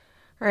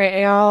All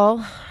right,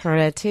 y'all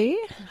ready?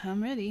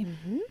 I'm ready.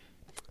 Mm-hmm.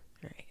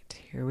 All right,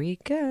 here we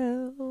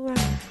go.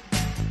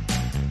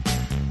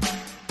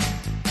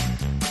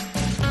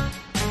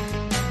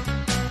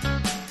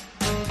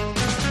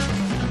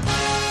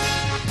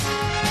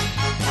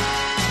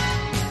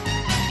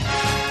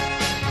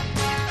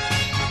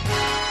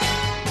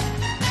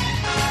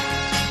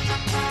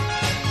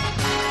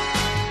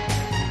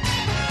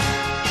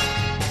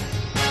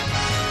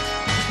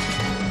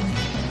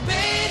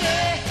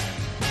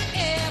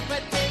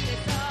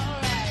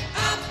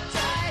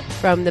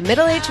 From the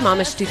Middle-Aged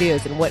Mama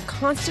Studios in what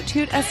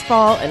constitute as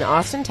fall in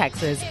Austin,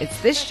 Texas, it's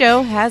This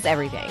Show Has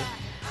Everything.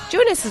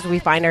 Join us as we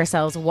find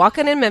ourselves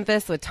walking in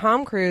Memphis with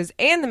Tom Cruise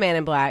and the Man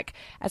in Black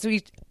as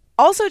we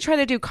also try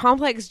to do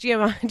complex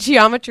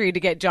geometry to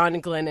get John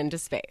and Glenn into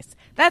space.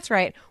 That's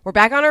right, we're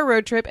back on our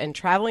road trip and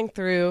traveling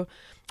through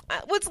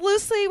what's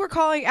loosely we're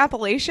calling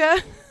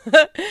Appalachia.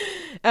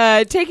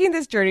 Taking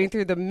this journey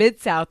through the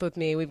Mid-South with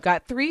me, we've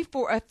got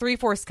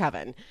three-fourths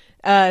coven.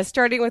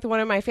 Starting with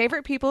one of my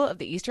favorite people of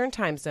the Eastern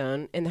Time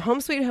Zone in the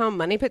Home Sweet Home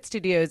Money Pit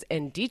Studios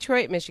in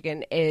Detroit,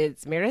 Michigan,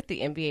 is Meredith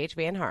the MVH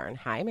Van Harn.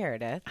 Hi,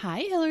 Meredith.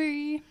 Hi,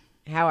 Hillary.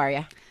 How are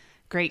you?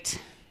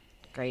 Great.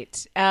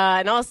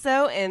 And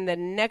also in the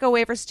Necco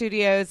Waver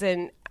Studios,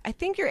 and I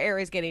think your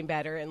area is getting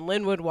better, in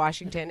Linwood,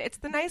 Washington. It's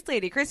the nice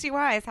lady, Christy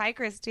Wise. Hi,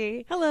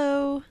 Christy.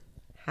 Hello.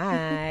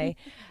 Hi.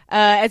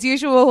 As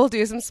usual, we'll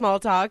do some small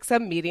talk,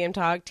 some medium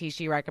talk,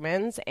 Tishy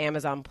recommends,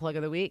 Amazon plug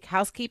of the week,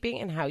 housekeeping,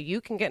 and how you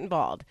can get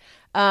involved.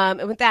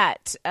 And with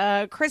that,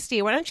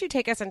 Christy, why don't you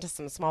take us into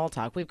some small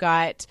talk? We've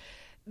got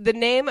the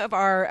name of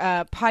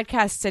our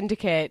podcast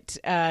syndicate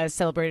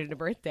celebrated a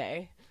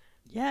birthday.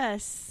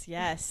 Yes.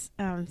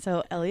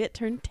 So Elliot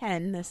turned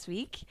 10 this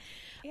week.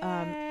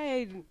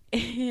 Yay.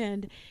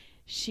 And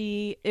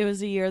it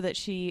was a year that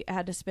she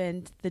had to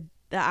spend the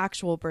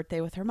actual birthday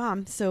with her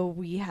mom. So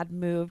we had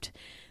moved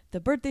the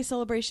birthday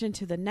celebration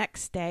to the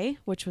next day,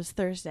 which was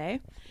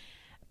Thursday.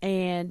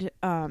 And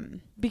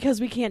because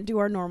we can't do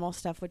our normal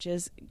stuff, which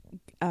is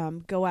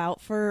go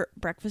out for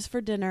breakfast for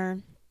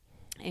dinner,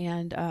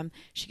 and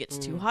she gets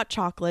 2 hot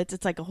chocolates.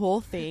 It's like a whole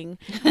thing.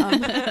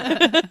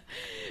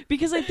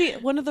 Because I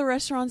think one of the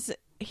restaurants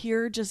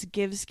here just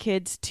gives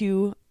kids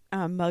 2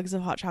 mugs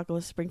of hot chocolate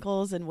with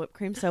sprinkles and whipped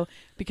cream. So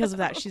because of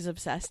that, she's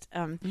obsessed.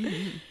 So,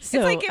 it's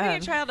like giving a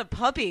child a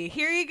puppy.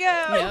 Here you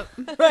go.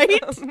 Yep.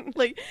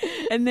 Right?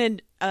 And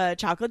then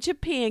chocolate chip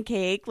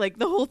pancake, like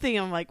the whole thing.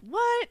 I'm like,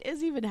 what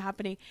is even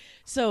happening?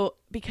 So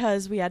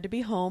because we had to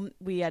be home,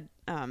 we had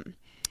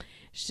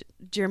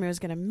Jeremy was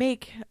going to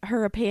make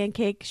her a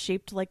pancake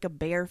shaped like a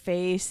bear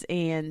face,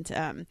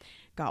 and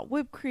got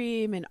whipped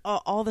cream and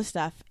all the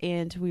stuff.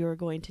 And we were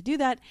going to do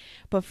that.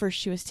 But first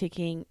she was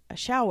taking a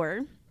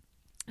shower.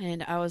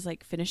 And I was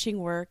like finishing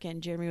work,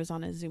 and Jeremy was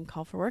on a Zoom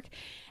call for work,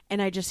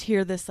 and I just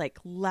hear this like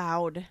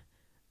loud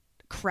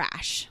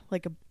crash,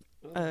 like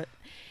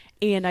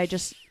and I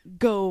just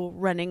go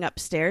running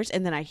upstairs,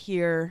 and then I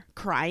hear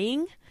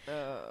crying,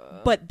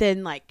 but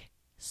then like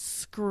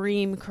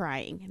scream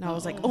crying, and I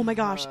was like, oh my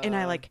gosh. And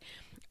I like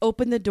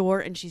open the door,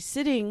 and she's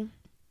sitting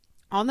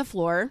on the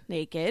floor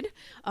naked,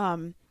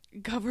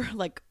 covered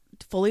like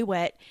fully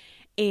wet,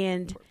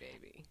 and Poor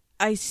baby.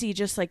 I see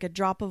just like a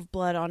drop of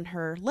blood on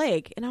her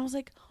leg, and I was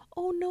like,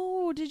 oh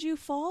no, did you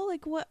fall?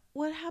 Like what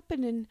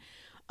happened?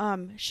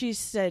 And she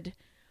said,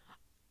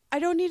 I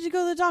don't need to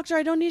go to the doctor.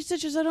 I don't need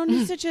stitches.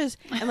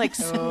 And like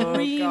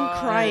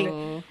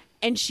crying.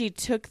 And she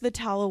took the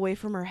towel away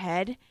from her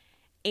head,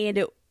 and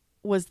it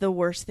was the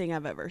worst thing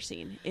I've ever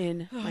seen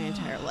in my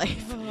entire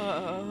life.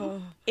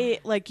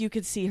 It like you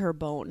could see her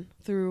bone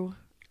through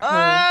her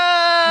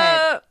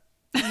head.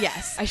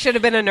 Yes. I should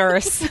have been a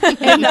nurse.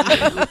 And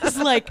I was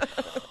like,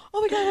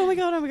 oh my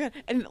God.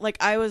 And like,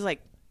 I was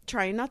like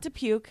trying not to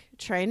puke,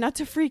 trying not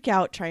to freak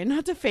out, trying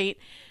not to faint.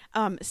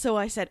 So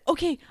I said,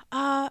 okay,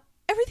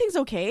 everything's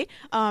okay.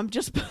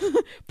 Just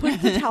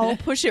put the towel,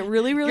 push it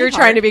really, really hard. You're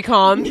trying to be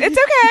calm. It's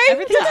okay.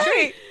 Everything's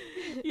great.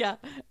 Yeah.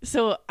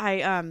 So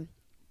I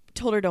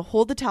told her to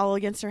hold the towel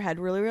against her head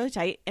really, really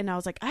tight. And I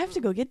was like, I have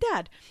to go get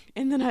Dad.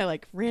 And then I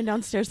like ran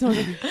downstairs, and I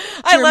was like,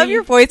 I love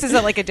your voice is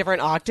at like a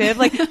different octave.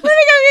 Like, let me go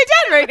get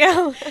Dad right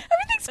now.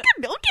 Everything's good.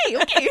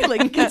 Okay.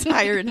 Like it gets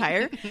higher and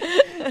higher.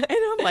 And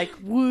I'm like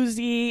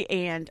woozy.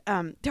 And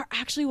there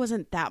actually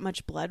wasn't that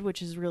much blood,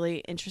 which is really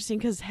interesting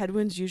because head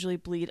wounds usually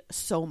bleed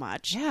so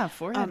much. Yeah,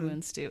 forehead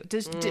wounds do.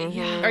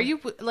 Are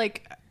you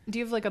like, do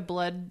you have like a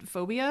blood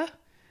phobia?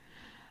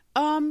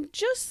 I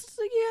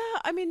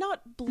mean,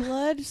 not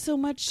blood so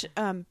much,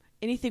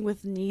 anything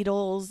with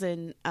needles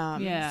and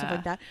stuff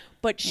like that,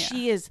 but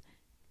she is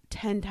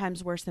 10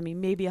 times worse than me,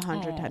 maybe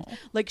 100 times.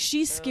 Like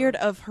she's scared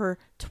of her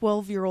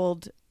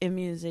 12-year-old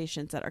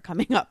immunizations that are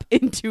coming up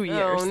in 2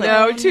 years. Oh, like,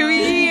 no, 2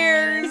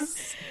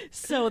 years.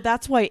 So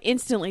that's why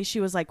instantly she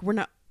was like, we're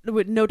not,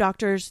 no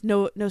doctors,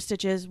 no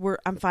stitches.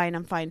 I'm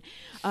fine.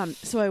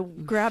 So I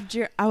grabbed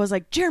I was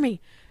like, Jeremy,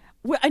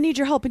 I need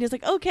your help. And he's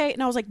like, okay.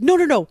 And I was like,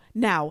 no,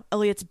 now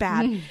Elliot's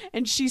bad.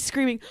 And she's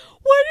screaming,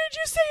 why did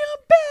you say I'm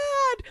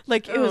bad?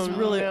 Like it was it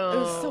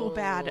was so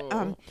bad.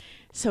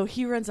 So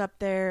he runs up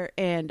there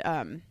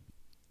and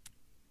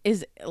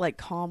is like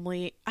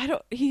calmly,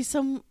 he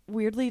some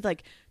weirdly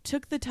like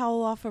took the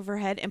towel off of her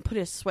head and put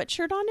his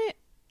sweatshirt on it.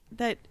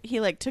 That he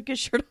like took his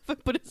shirt off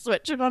and put his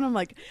sweatshirt on. I'm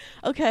like,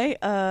 okay,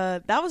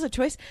 that was a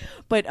choice.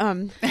 But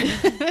and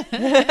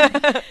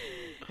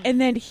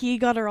then he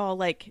got her all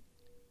like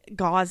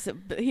gauze.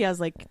 He has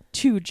like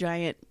 2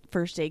 giant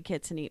first aid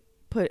kits, and he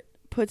put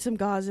some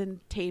gauze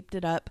and taped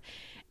it up.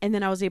 And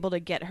then I was able to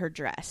get her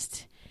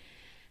dressed.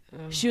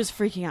 She was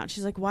freaking out.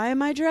 She's like, why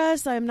am I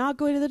dressed? I'm not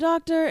going to the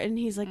doctor. And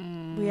he's like,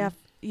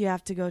 you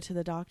have to go to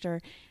the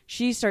doctor.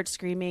 She starts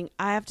screaming.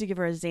 I have to give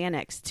her a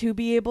Xanax to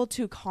be able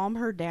to calm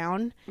her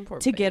down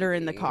to get her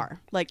in the car.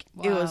 Like,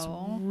 it was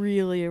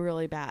really,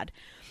 really bad.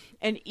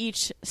 And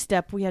each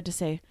step we had to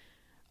say,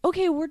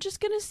 okay, we're just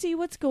going to see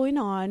what's going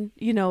on.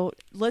 You know,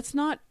 let's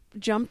not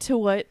jump to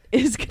what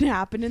is going to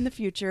happen in the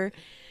future.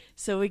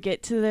 So we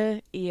get to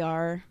the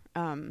ER.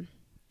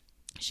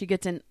 She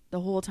gets in the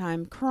whole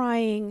time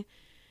crying.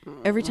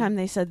 Every time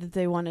they said that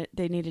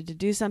they needed to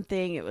do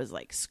something, it was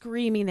like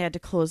screaming. They had to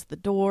close the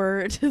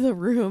door to the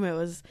room. It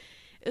was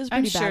pretty bad.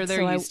 I'm sure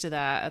they're used to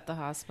that at the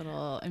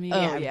hospital. I mean,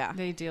 yeah,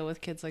 they deal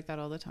with kids like that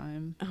all the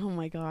time. Oh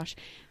my gosh.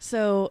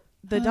 So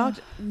the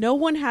doctor, no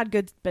one had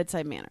good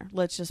bedside manner.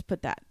 Let's just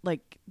put that.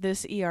 Like,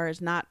 this ER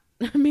is not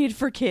made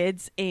for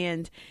kids.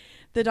 And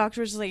the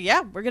doctor was just like,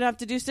 yeah, we're going to have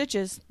to do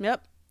stitches.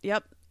 Yep.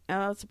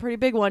 It's a pretty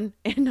big one.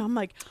 And I'm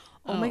like,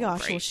 oh my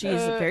gosh. Great. Well,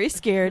 she's very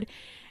scared.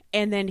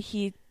 And then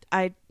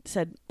I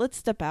said, let's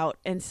step out.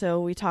 And so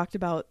we talked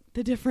about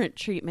the different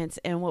treatments,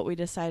 and what we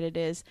decided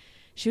is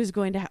she was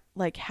going to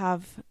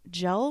have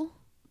gel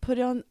put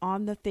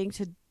on the thing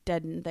to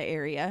deaden the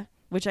area,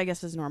 which I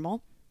guess is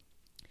normal.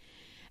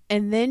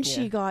 And then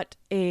she got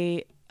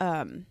a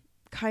some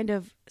kind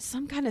of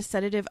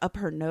sedative up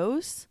her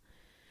nose.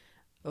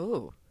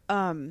 Oh.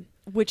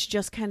 Which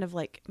just kind of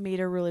like made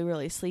her really,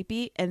 really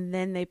sleepy. And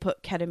then they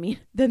put ketamine.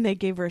 Then they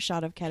gave her a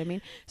shot of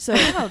ketamine. So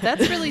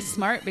that's really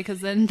smart,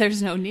 because then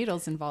there's no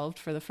needles involved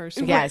for the first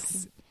one.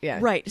 Yes. Yeah.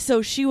 Right.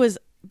 So she was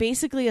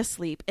basically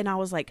asleep, and I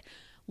was like,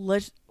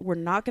 we're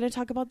not going to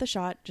talk about the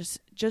shot.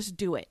 Just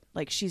do it.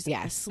 Like, she's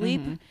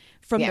asleep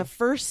from the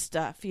first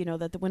stuff,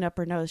 that went up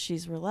her nose.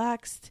 She's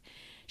relaxed.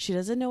 She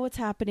doesn't know what's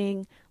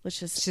happening.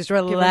 She's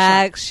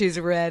relaxed. She's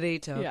ready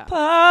to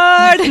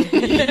party.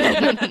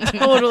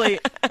 Totally.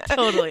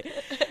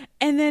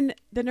 And then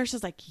the nurse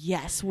was like,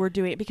 yes, we're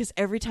doing it. Because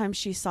every time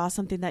she saw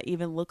something that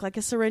even looked like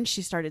a syringe,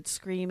 she started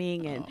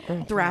screaming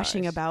and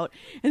thrashing about.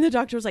 And the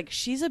doctor was like,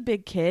 she's a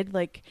big kid.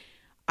 Like,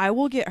 I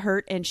will get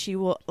hurt, and she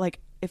will, like,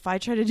 if I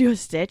try to do a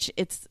stitch,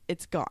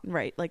 it's gone,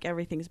 right? Like,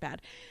 everything's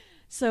bad.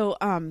 So,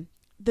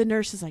 the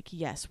nurse is like,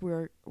 yes,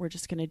 we're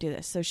just going to do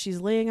this. So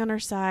she's laying on her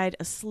side,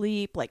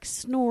 asleep, like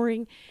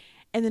snoring.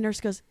 And the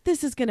nurse goes,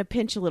 this is going to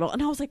pinch a little.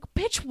 And I was like,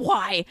 bitch,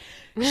 why?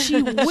 She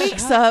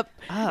wakes up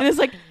and is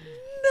like,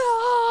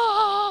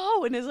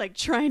 no. And is like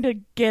trying to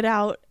get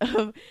out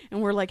of,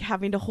 and we're like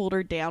having to hold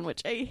her down,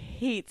 which I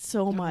hate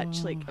so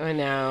much. Like, I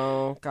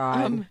know.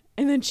 God.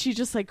 And then she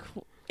just like,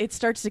 it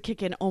starts to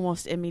kick in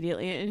almost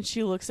immediately, and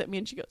she looks at me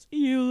and she goes,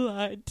 you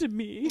lied to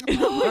me.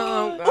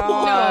 Oh,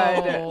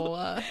 God.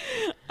 No.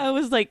 I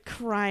was like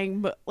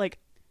crying, but like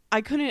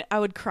I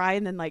would cry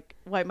and then like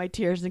wipe my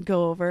tears and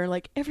go over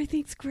like,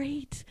 everything's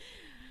great.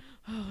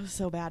 Oh, it was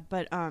so bad.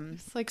 But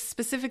it's like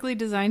specifically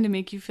designed to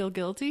make you feel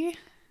guilty.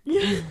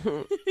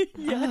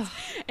 Yes.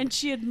 And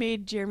she had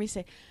made Jeremy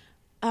say,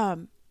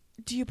 do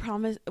you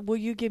promise, will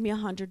you give me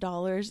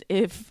 $100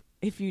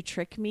 if you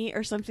trick me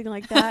or something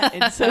like that?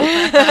 And so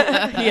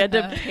he had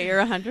to pay her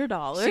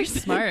 $100.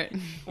 She's smart.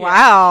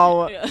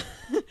 Wow. Yeah.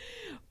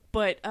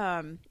 But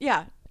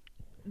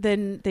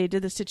then they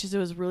did the stitches. It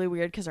was really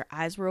weird because her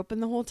eyes were open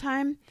the whole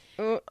time.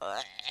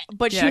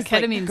 But she was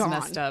ketamine's like,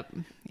 messed up.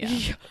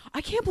 Yeah. I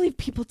can't believe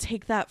people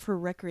take that for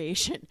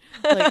recreation.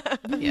 Like,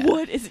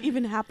 what is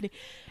even happening?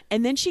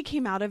 And then she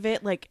came out of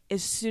it, like,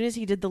 as soon as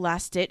he did the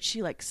last stitch,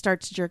 she like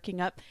starts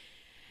jerking up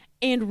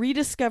and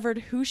rediscovered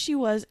who she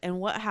was and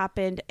what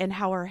happened and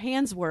how her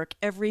hands work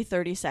every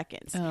 30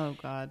 seconds. Oh,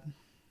 God.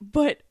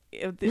 But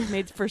it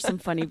made for some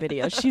funny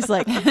videos. She's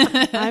like,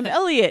 I'm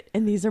Elliot,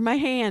 and these are my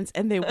hands,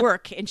 and they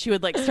work. And she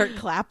would like start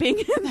clapping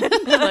and then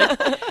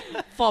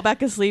like fall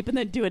back asleep and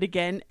then do it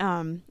again.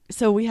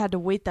 So we had to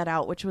wait that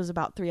out, which was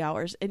about 3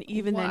 hours. And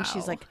even then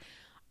she's like,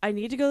 I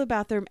need to go to the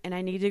bathroom and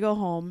I need to go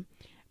home.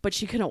 But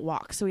she couldn't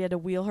walk, so we had to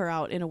wheel her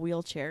out in a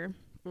wheelchair.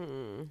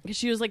 Because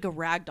she was like a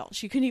rag doll.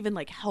 She couldn't even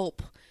like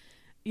help,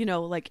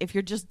 like if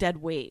you're just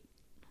dead weight,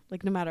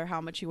 like no matter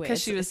how much you weigh.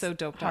 Because she was so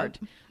doped hard.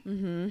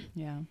 Mm-hmm.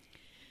 Yeah.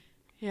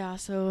 Yeah,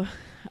 so,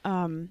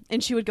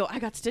 and she would go, I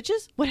got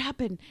stitches? What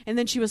happened? And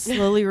then she was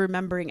slowly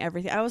remembering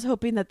everything. I was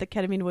hoping that the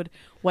ketamine would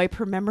wipe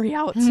her memory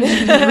out. So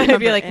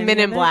maybe like Men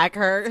in Black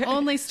her. It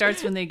only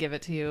starts when they give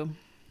it to you.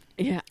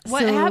 Yeah.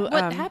 What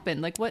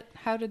happened? Like,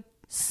 how did it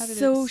start?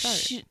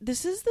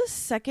 This is the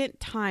second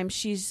time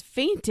she's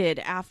fainted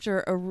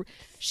after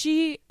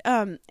she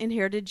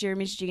inherited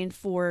Jeremy's gene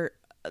for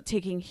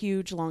taking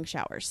huge long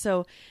showers.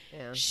 So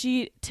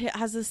she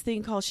has this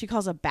thing she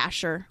calls a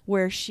basher,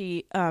 where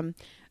she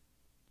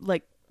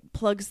like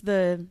plugs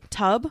the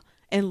tub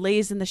and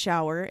lays in the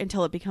shower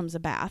until it becomes a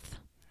bath.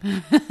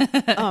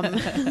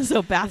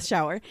 So bath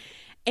shower.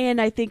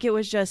 And I think it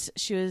was just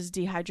she was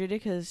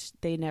dehydrated because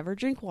they never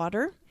drink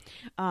water.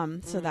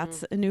 So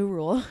that's a new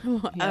rule.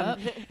 Yep.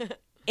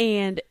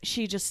 And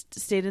she just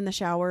stayed in the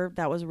shower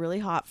that was really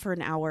hot for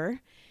an hour,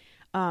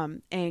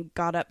 and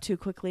got up too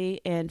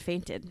quickly and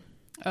fainted.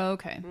 Oh,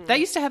 okay. That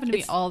used to happen to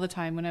me all the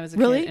time when I was a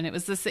Really? kid. And it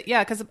was this,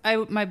 yeah, because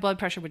my blood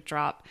pressure would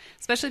drop,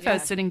 especially if I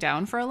was sitting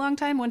down for a long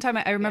time. One time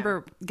I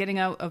remember getting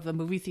out of the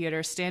movie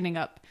theater, standing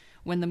up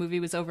when the movie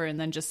was over, and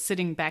then just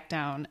sitting back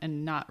down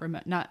and not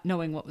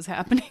knowing what was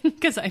happening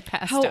because I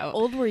passed out. How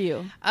old were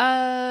you?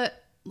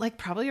 Like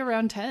probably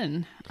around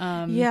 10.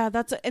 Yeah,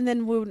 and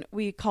then when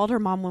we called her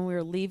mom when we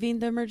were leaving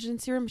the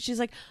emergency room, she's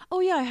like,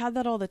 "Oh yeah, I had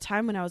that all the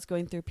time when I was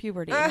going through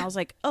puberty." And I was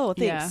like, "Oh,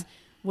 thanks. Yeah.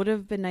 Would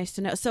have been nice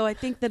to know." So I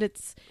think that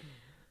it's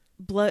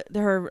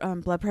her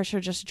blood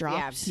pressure just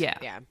dropped.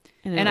 Yeah.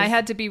 And I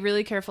had to be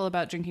really careful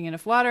about drinking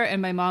enough water.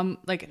 And my mom,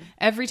 like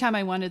every time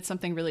I wanted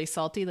something really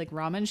salty, like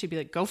ramen, she'd be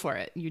like, "Go for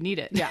it. You need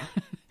it." Yeah.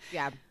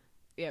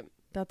 Yeah.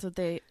 That's what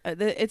they.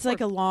 It's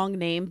like a long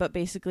name, but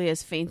basically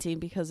is fainting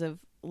because of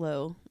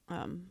low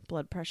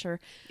blood pressure.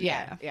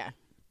 Yeah.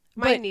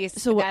 My But- niece,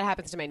 so that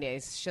happens to my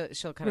niece. She'll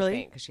kind of Really?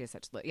 faint because she has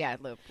such low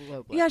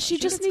blood Yeah, she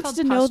pressure. just It's needs called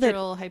to know that.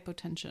 postural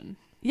hypotension.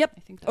 Yep. I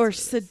think that's Or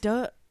what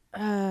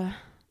it is.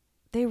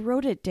 they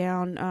wrote it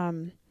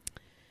down.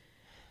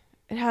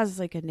 It has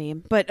like a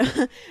name, but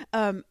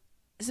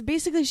so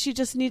basically she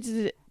just needs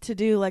to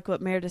do like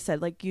what Meredith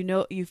said. Like,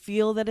 you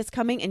feel that it's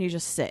coming and you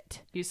just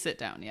sit. You sit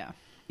down, yeah.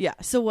 Yeah.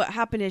 So what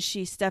happened is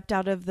she stepped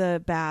out of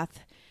the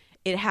bath.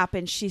 It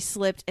happened. She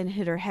slipped and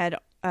hit her head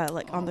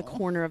on the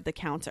corner of the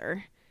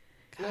counter.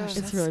 Gosh,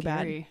 It's that's really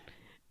scary. bad.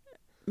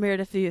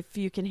 Meredith, if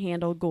you can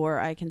handle gore,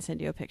 I can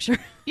send you a picture.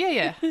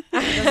 Yeah. It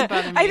doesn't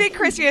bother me. I think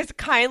Christy has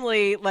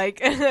kindly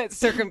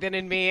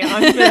circumvented me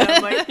on that.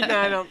 I'm like, no,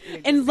 I don't.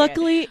 need to And see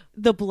luckily,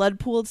 the blood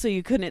pooled, so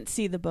you couldn't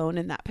see the bone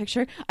in that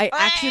picture. I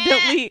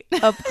accidentally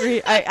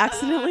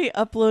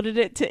uploaded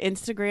it to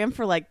Instagram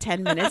for like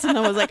 10 minutes, and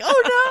I was like,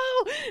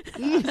 "Oh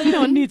no,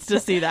 no one needs to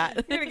see that."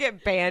 it. You're gonna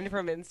get banned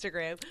from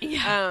Instagram.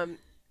 Yeah.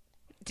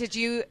 Did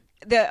you?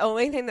 The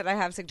only thing that I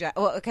have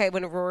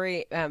when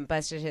Rory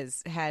busted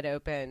his head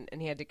open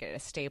and he had to get a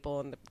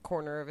staple in the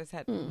corner of his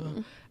head.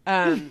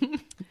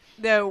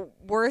 The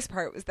worst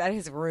part was that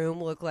his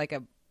room looked like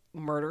a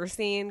murder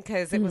scene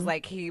because it was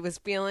like he was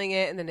feeling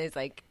it and then his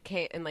like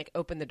came and like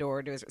opened the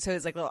door to his, so it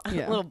was like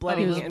little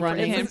bloody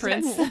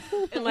handprints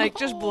and like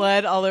just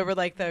blood all over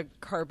like the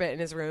carpet in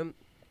his room.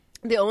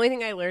 The only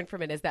thing I learned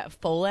from it is that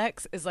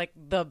Folex is like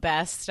the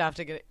best stuff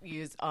to get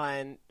used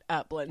on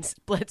blood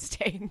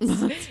stains.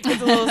 It's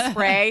a little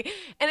spray,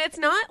 and it's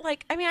not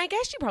like, I mean, I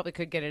guess you probably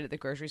could get it at the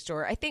grocery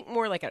store. I think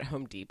more like at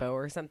Home Depot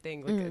or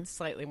something. Like it's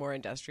slightly more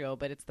industrial,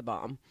 but it's the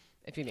bomb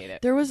if you need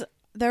it. There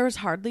was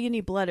hardly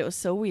any blood. It was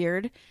so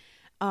weird.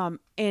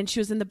 And she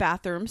was in the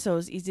bathroom, so it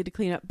was easy to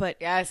clean up. But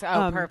Yes.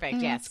 Perfect.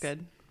 Yes. That's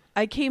good.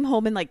 I came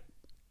home and like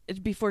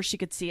before she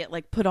could see it,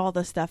 like put all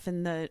the stuff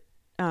in the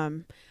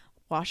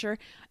washer,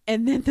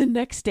 and then the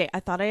next day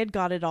I thought I had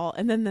got it all,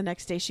 and then the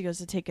next day she goes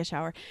to take a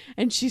shower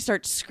and she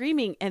starts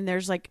screaming, and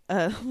there's like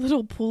a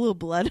little pool of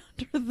blood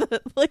under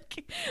the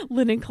like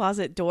linen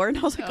closet door, and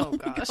I was like, oh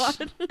my gosh.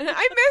 god,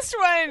 I missed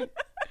one.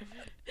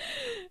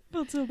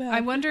 felt so bad.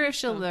 I wonder if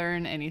she'll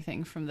learn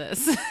anything from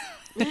this.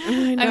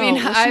 I know. I mean,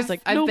 Well, she's I've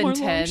like, "No been more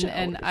long 10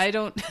 and showers." I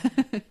don't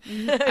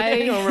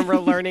I don't remember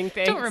learning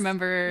things. don't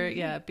remember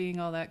being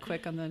all that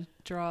quick on the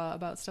draw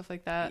about stuff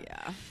like that.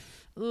 Yeah.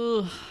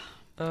 Ugh,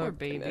 Oh, poor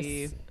baby.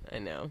 goodness. I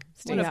know. What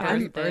Steve's a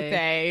happy birthday.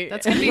 birthday.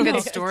 That's gonna be a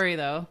good story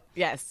though.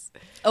 Yes.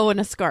 Oh, and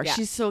a scar. Yeah.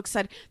 She's so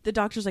excited. The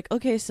doctor's like,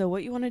 okay, so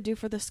what you want to do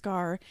for the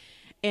scar?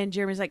 And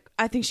Jeremy's like,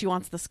 I think she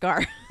wants the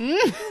scar.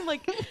 I'm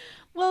like,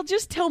 well,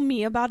 just tell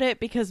me about it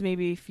because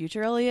maybe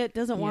future Elliot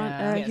doesn't want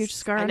a Yes. huge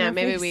scar I on know. her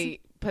Maybe face. we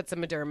put some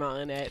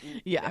Mederma in it.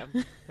 And, Yeah.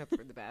 hope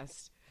for the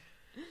best.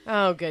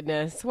 Oh,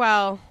 goodness.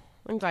 Well,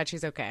 I'm glad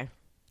she's okay.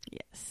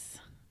 Yes.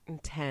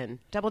 10.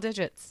 Double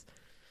digits.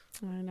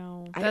 I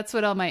know. That's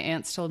what all my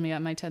aunts told me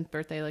on my 10th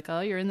birthday. Like,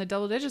 oh, you're in the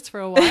double digits for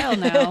a while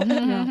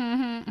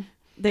now.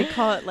 They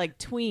call it like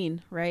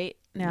tween, right?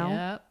 Now?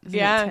 Yep. Isn't it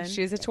Yeah, 10?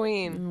 she's a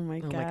tween. Oh my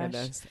gosh.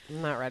 Goodness.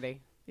 I'm not ready.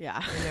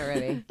 Yeah. I'm not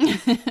ready.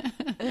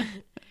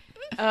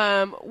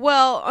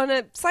 Well, on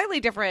a slightly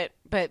different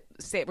but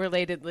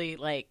relatedly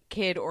like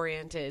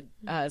kid-oriented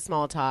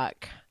small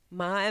talk,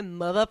 my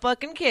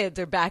motherfucking kids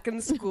are back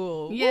in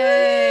school.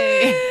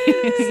 Yay!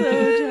 So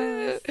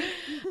jealous.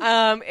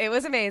 It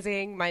was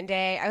amazing.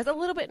 Monday, I was a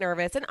little bit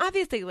nervous, and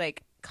obviously,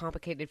 like,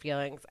 complicated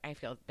feelings. I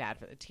feel bad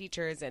for the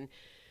teachers, and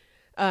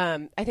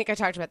I think I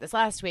talked about this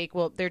last week.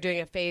 Well, they're doing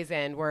a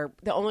phase-in where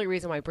the only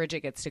reason why Bridget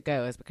gets to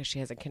go is because she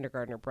has a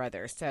kindergartner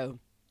brother. So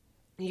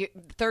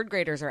third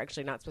graders are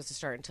actually not supposed to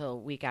start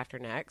until week after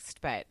next,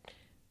 but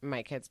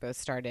my kids both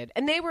started.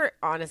 And they were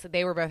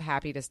both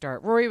happy to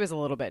start. Rory was a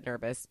little bit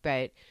nervous,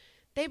 but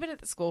they've been at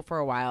the school for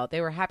a while.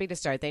 They were happy to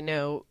start. They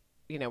know,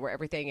 where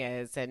everything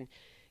is, and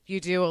you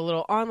do a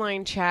little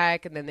online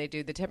check, and then they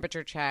do the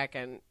temperature check,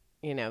 and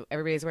You know,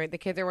 the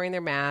kids are wearing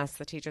their masks.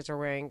 The teachers are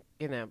wearing,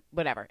 you know,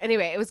 whatever.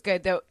 Anyway, it was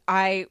good though.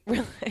 I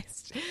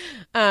realized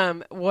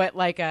I'm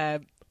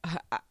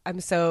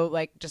so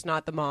like just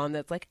not the mom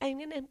that's like, I'm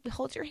going to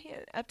hold your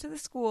hand up to the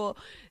school.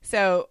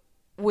 So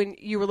when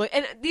you were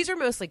and these are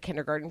mostly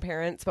kindergarten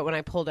parents, but when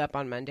I pulled up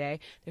on Monday,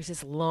 there's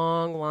this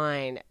long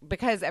line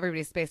because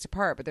everybody's spaced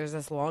apart, but there's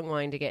this long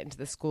line to get into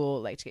the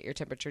school, like to get your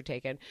temperature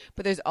taken.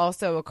 But there's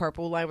also a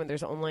carpool line when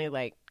there's only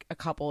like a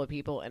couple of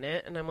people in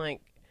it. And I'm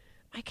like,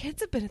 my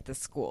kids have been at this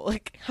school.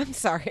 Like, I'm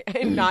sorry,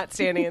 I'm not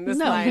standing in this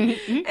line.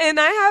 And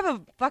I have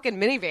a fucking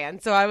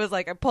minivan. So I was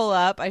like, I pull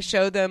up, I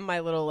show them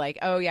my little like,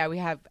 oh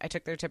yeah, I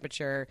took their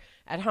temperature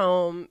at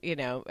home, you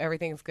know,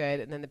 everything's good.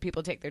 And then the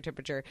people take their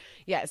temperature.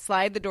 Yeah,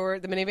 slide the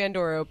minivan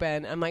door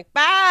open. I'm like,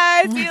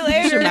 bye, see you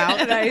later.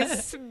 And I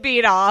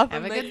speed off.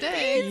 Have I'm a like, good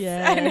day.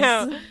 Yes. I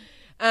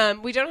know.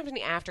 We don't have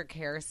any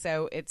aftercare,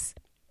 so it's,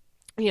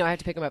 you know, I have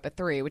to pick them up at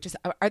 3, which is,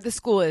 the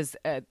school is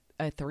a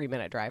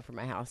 3-minute drive from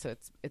my house, so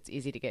it's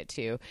easy to get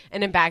to.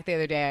 And in back the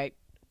other day,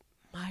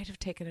 I might have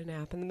taken a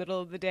nap in the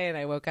middle of the day, and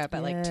I woke up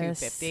at like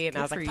 2:50, and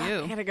I was like,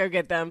 I gotta go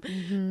get them.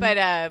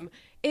 But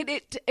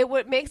it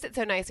what makes it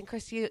so nice, and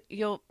Chris,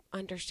 you'll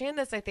understand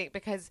this, I think,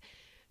 because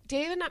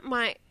Dave and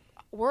my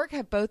work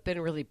have both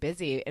been really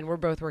busy, and we're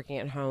both working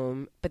at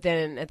home. But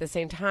then at the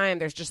same time,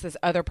 there's just this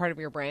other part of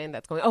your brain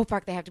that's going, oh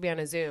fuck, they have to be on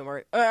a Zoom,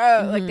 or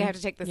like they have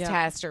to take this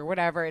test or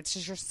whatever. It's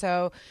just you're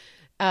so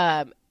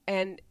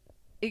and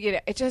you know,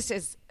 it just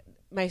is,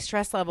 my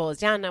stress level is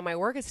down. Now my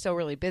work is still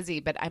really busy,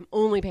 but I'm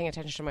only paying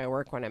attention to my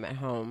work when I'm at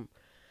home.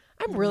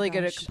 I'm really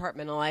good at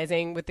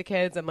compartmentalizing with the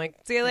kids. I'm like,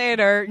 see you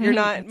later. You're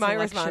not my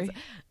response.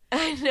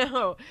 I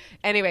know.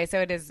 Anyway, so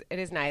it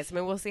is nice. I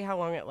mean, we'll see how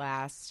long it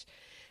lasts.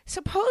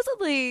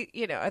 Supposedly,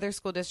 you know, other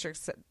school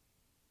districts,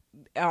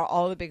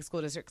 all the big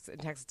school districts in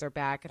Texas are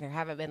back, and there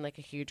haven't been like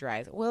a huge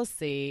rise. We'll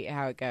see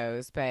how it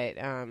goes. But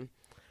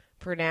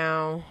for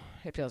now,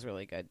 it feels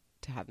really good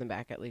to have them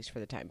back, at least for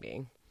the time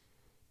being.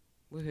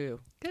 Woohoo.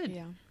 Good.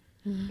 Yeah.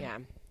 Yeah.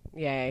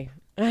 Yay.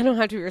 I don't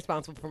have to be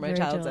responsible for my Very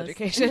child's jealous.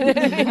 education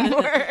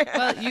anymore.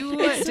 Well, you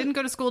didn't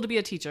go to school to be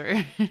a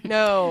teacher.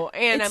 No.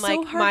 And It's I'm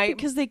so like, hard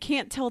because they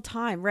can't tell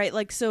time, right?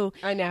 Like, so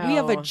I know. we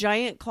have a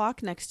giant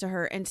clock next to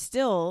her, and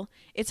still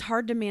it's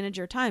hard to manage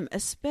your time,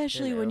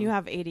 especially when you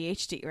have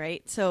ADHD,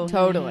 right? So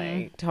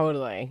Totally.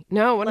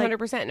 No,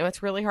 100%. No,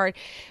 it's really hard.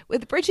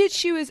 With Bridget,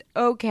 she was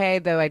okay,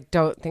 though I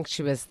don't think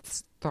she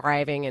was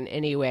thriving in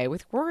any way.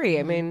 With Rory,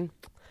 I mean,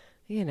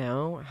 you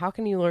know, how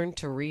can you learn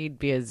to read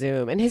via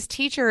Zoom? And his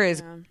teacher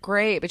is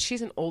great, but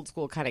she's an old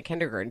school kind of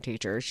kindergarten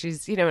teacher.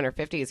 She's, you know, in her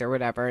 50s or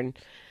whatever. And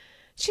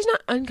she's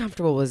not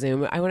uncomfortable with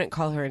Zoom. I wouldn't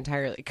call her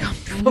entirely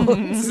comfortable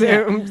with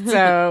Zoom.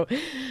 So,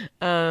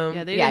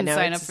 They didn't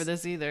sign up for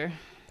this either.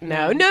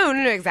 No,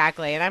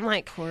 exactly. And I'm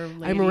like, Poor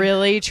lady. I'm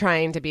really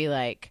trying to be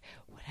like,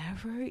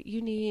 whatever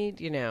you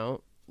need, you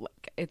know,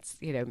 it's,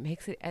 you know,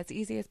 makes it as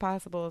easy as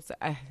possible. So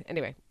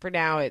anyway, for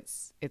now,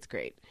 it's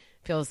great.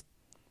 Feels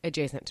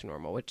adjacent to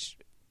normal, which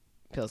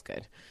feels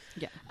good.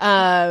 Yeah.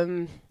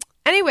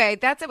 Anyway,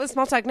 that's it with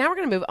small talk. Now we're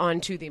going to move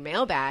on to the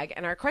mailbag.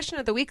 And our question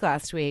of the week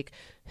last week,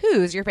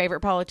 who's your favorite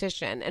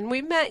politician? And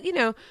we met, you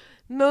know,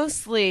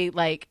 mostly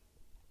like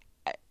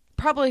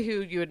probably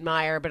who you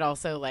admire, but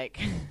also like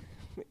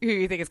who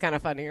you think is kind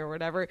of funny or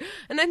whatever.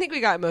 And I think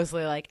we got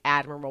mostly like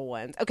admirable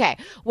ones. Okay.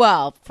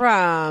 Well,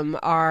 from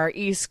our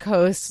East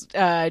Coast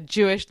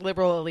Jewish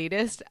liberal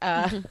elitist,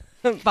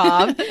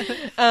 Bob,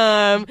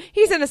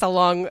 he sent us a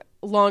long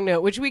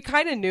note, which we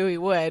kind of knew he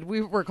would.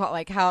 We were called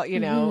like, how, you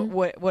know,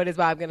 what is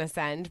Bob going to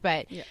send?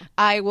 But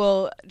I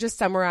will just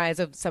summarize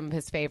of some of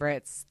his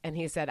favorites. And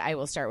he said, I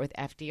will start with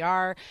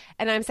FDR.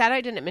 And I'm sad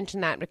I didn't mention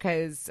that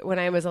because when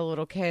I was a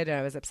little kid and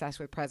I was obsessed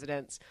with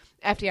presidents,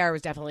 FDR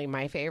was definitely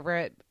my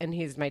favorite. And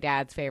he's my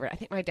dad's favorite. I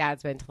think my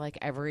dad's been to like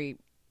every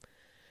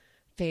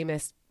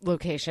famous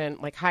location,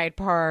 like Hyde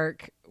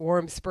Park,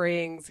 Warm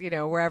Springs, you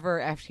know, wherever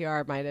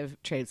FDR might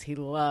have traded. He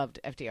loved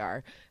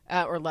FDR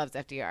or loves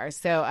FDR.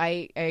 So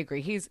I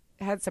agree. He's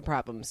had some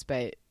problems,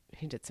 but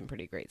he did some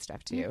pretty great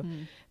stuff too.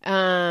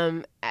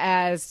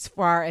 As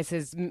far as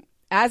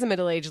as a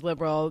middle-aged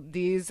liberal,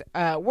 these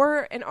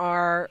were and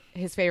are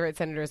his favorite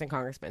senators and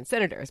congressmen.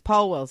 Senators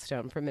Paul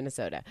Wellstone from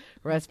Minnesota,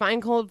 Russ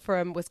Feingold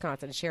from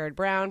Wisconsin, Sherrod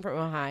Brown from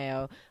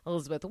Ohio,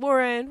 Elizabeth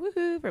Warren,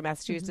 woohoo, from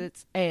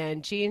Massachusetts,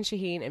 and Jeanne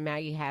Shaheen and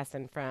Maggie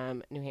Hassan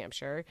from New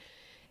Hampshire.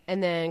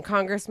 And then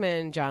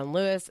Congressman John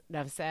Lewis,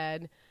 enough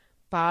said,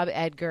 Bob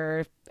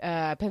Edgar,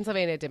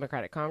 Pennsylvania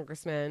Democratic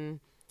Congressman,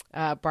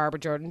 Barbara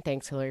Jordan,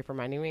 thanks Hillary for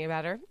reminding me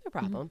about her, no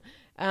problem.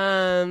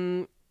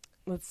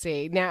 Let's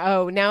see.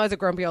 Now as a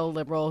grumpy old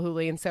liberal who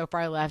leans so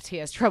far left, he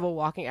has trouble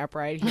walking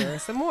upright. Here are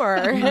some more.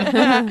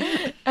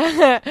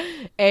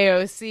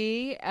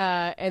 AOC,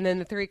 and then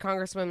the 3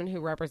 congresswomen who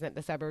represent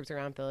the suburbs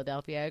around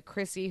Philadelphia,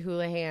 Chrissy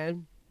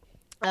Houlihan,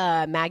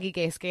 Maggie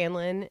Gay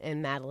Scanlon,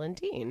 and Madeline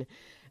Dean.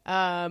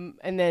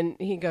 And then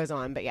he goes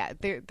on, but yeah,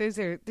 these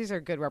are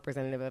good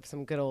representative of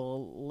some good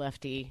old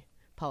lefty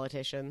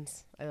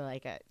politicians. I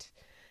like it.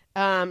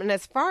 And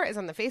as far as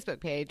on the Facebook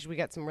page, we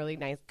got some really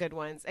nice, good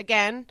ones.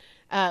 Again,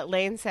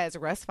 Lane says,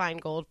 Russ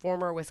Feingold,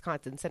 former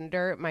Wisconsin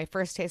senator. My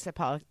first taste of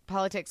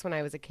politics when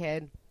I was a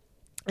kid.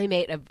 I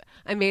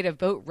made a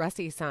Vote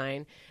Russie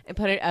sign and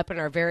put it up in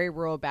our very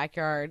rural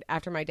backyard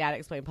after my dad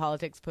explained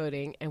politics,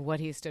 voting, and what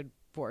he stood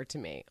for to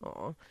me.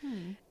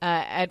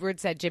 Edward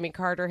said Jimmy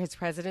Carter, his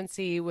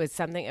presidency was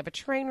something of a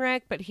train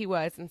wreck, but he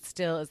was and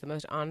still is the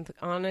most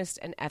honest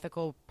and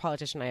ethical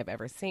politician I have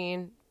ever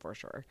seen, for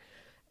sure.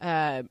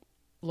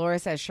 Laura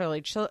says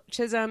Shirley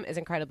Chisholm is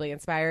incredibly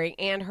inspiring,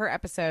 and her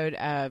episode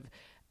of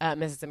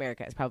Mrs.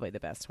 America is probably the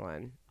best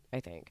one,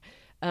 I think.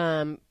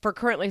 For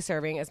currently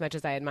serving, as much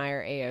as I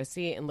admire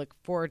AOC and look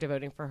forward to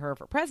voting for her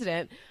for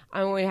president,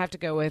 I'm going to have to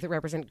go with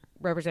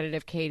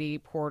Representative Katie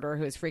Porter,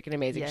 who is freaking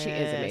amazing. Yes. She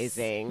is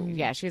amazing.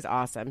 Yeah, she's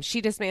awesome.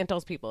 She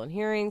dismantles people in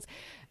hearings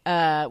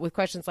with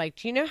questions like,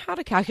 do you know how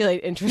to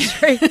calculate interest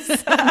rates?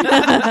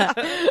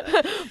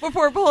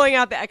 Before pulling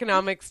out the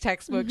economics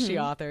textbook she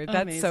authored.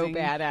 That's amazing. So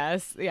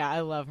badass. Yeah,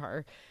 I love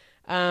her.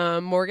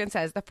 Morgan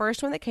says, the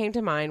first one that came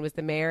to mind was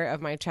the mayor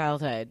of my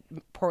childhood,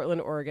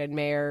 Portland, Oregon,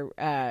 mayor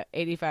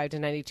 85 to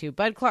 92,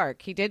 Bud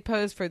Clark. He did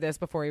pose for this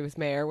before he was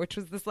mayor, which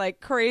was this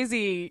like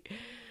crazy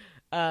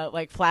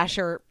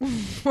flasher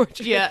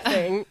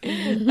thing.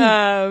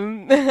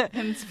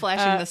 Him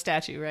flashing the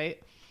statue, right?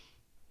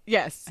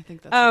 Yes. I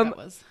think that's what that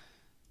was.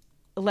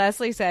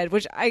 Leslie said,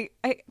 which I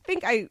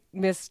think I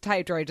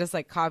mistyped or I just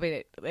like copied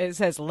it. It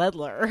says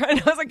Ledler. And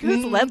I was like,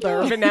 who's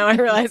Ledler? But now I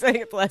realize I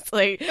think it's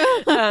Leslie.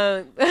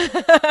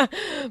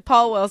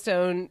 Paul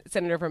Wellstone,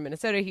 senator from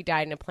Minnesota, he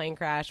died in a plane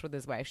crash with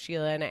his wife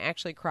Sheila, and I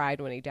actually cried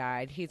when he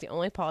died. He's the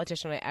only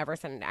politician I ever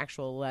sent an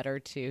actual letter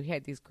to. He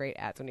had these great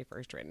ads when he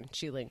first written.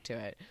 She linked to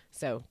it.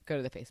 So go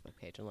to the Facebook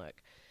page and look.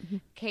 Mm-hmm.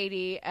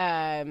 Katie,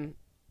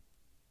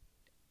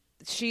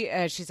 she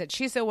said,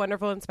 she's so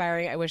wonderful,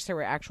 inspiring. I wish there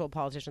were actual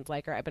politicians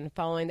like her. I've been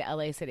following the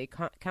LA City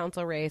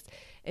Council race,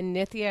 and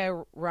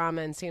Nithya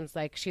Raman seems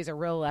like she's a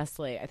real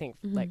Leslie. I think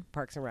like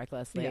Parks and Rec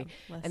Leslie. Yeah,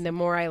 Leslie. And the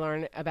more I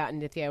learn about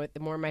Nithya, the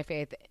more my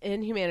faith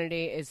in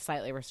humanity is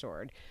slightly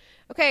restored.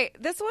 Okay,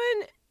 this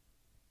one,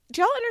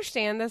 do y'all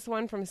understand this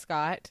one from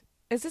Scott?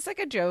 Is this like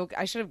a joke?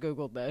 I should have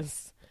Googled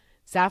this.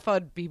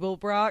 Zaphod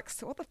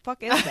Beeblebrox. What the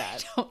fuck is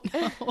that? I don't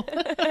know.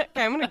 Okay,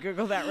 I'm going to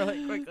Google that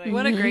really quickly.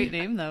 What a great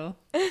name, though.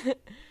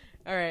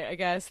 All right, I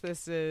guess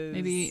this is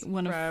maybe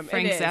one of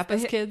Frank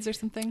Zappa's kids or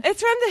something.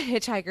 It's from the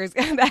Hitchhiker's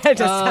Guide. That just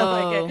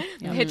sound like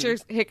it.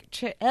 Hitchhiker's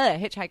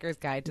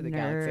Guide to the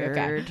Galaxy.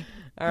 Okay.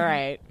 All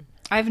right.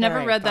 I've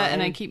never read that,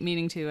 and I keep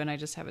meaning to, and I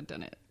just haven't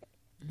done it.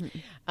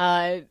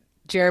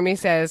 Jeremy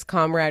says,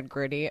 Comrade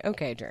Gritty.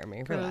 Okay,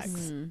 Jeremy,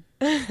 relax.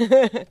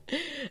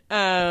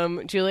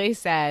 Julie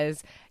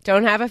says,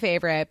 don't have a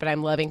favorite, but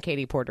I'm loving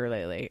Katie Porter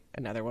lately.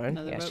 Another one.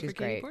 Another vote she's for Katie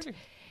great. Porter.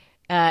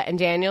 And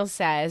Daniel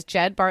says,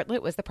 Jed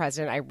Bartlett was the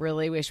president I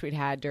really wish we'd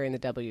had during the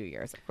W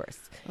years, of course.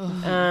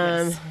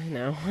 Yes.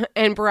 No.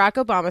 And Barack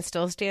Obama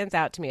still stands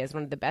out to me as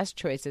one of the best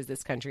choices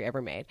this country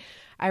ever made.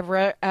 I've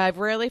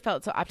rarely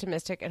felt so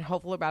optimistic and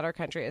hopeful about our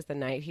country as the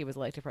night he was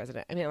elected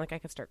president. I mean, like, I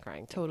could start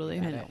crying. Totally.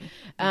 I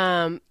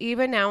know.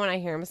 Even now when I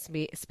hear him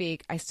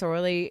speak, I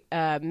sorely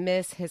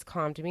miss his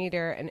calm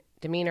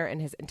demeanor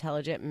and his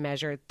intelligent,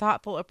 measured,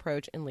 thoughtful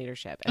approach and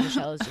leadership. And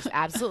Michelle is just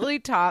absolutely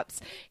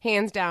tops,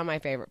 hands down my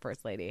favorite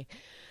first lady.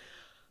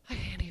 I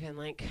can't even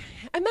imagine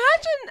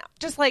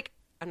just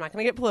I'm not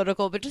going to get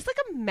political, but just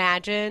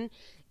imagine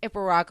if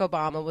Barack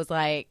Obama was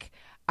like,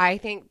 I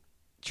think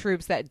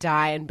troops that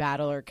die in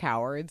battle are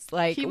cowards.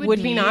 Would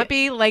he not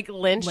be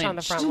lynched on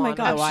the front lawn of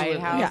the White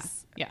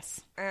House? Yeah.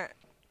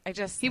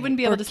 Yes. He wouldn't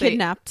be able to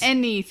kidnapped. say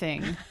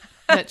anything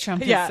that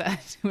Trump has said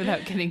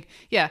without getting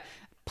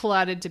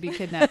plotted to be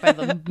kidnapped by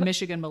the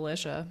Michigan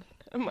militia.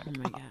 Oh my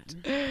God.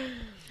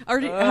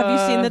 Have you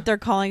seen that they're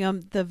calling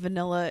them the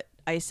Vanilla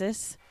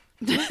ISIS?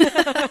 That's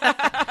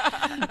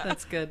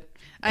good.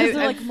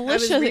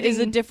 Militia is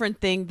a different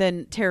thing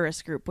than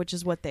terrorist group, which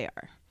is what they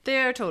are. They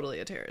are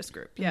totally a terrorist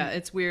group. Yeah,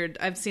 it's weird.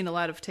 I've seen a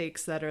lot of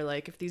takes that are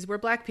like, if these were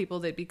black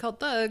people, they'd be called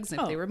thugs. And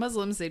if they were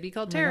Muslims, they'd be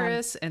called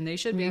terrorists. And they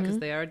should be, because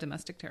they are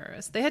domestic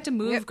terrorists. They had to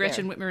move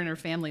Gretchen Whitmer and her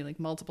family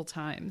multiple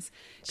times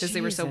because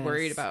they were so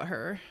worried about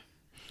her.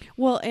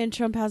 Well, and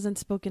Trump hasn't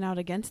spoken out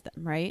against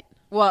them, right?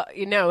 Well,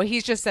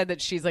 he's just said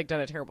that she's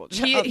done a terrible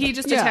job. He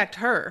just attacked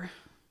her.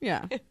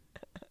 Yeah.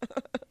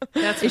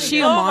 Is she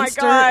a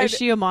monster? Is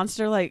she a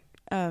monster like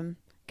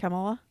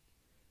Kamala?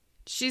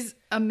 She's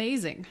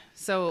amazing.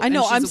 So I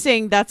know. I'm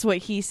saying that's what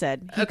he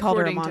said. He called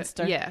her a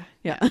monster. Yeah.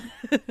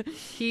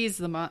 He's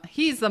the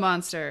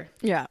monster.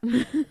 Yeah.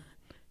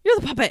 You're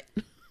the puppet.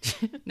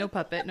 No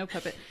puppet. No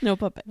puppet. No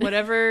puppet.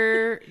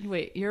 Whatever.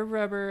 Wait, you're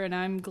rubber and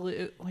I'm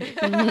glue. Wait,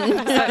 does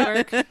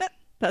that work?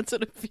 That's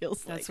what it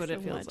feels like. That's what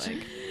it feels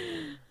like.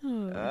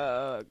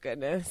 Oh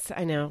goodness!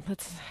 I know.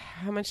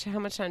 How much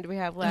time do we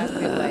have left?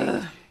 We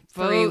have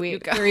 3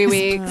 weeks. 3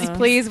 weeks.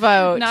 Please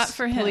vote. Not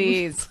for him.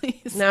 Please.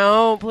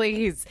 No,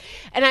 please.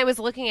 And I was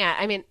looking at.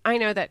 I mean, I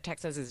know that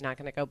Texas is not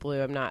going to go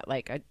blue. I'm not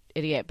an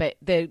idiot, but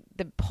the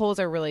polls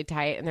are really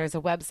tight. And there's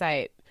a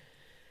website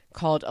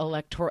called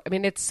Electoral. I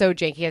mean, it's so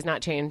janky. It has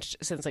not changed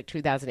since like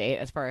 2008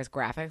 as far as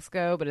graphics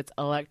go, but it's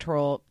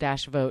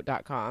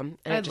electoral-vote.com.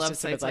 And I it just love is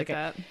sort of sites like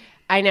that.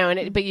 I know,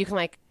 but you can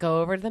like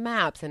go over to the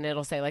maps and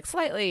it'll say like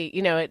slightly,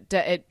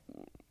 it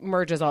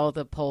merges all of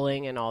the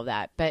polling and all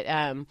that. But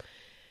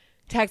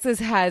Texas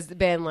has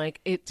been like,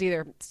 it's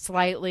either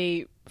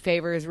slightly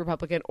favors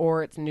Republican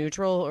or it's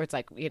neutral or it's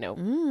like,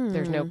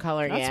 there's no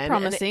coloring That's in.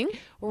 promising.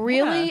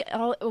 Really,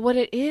 what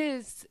it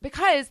is,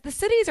 because the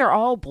cities are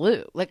all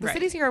blue. Like the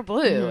cities here are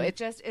blue. It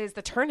just is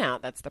the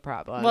turnout that's the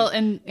problem. Well,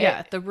 and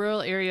the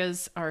rural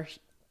areas are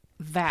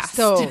vast.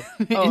 So,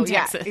 in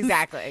yeah, Texas.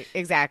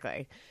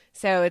 exactly.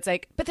 So it's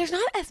like, but there's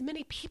not as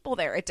many people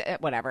there.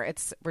 Whatever.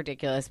 It's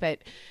ridiculous. But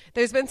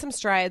there's been some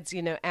strides,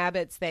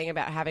 Abbott's thing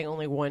about having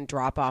only one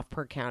drop off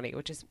per county,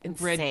 which is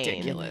insane.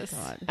 Ridiculous.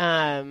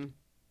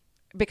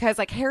 Because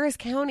like Harris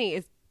County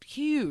is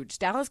huge.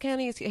 Dallas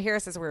County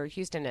Harris is where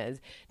Houston is.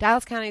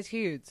 Dallas County is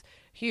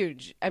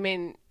huge. I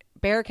mean,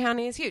 Bexar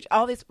County is huge.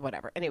 All these,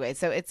 whatever. Anyway,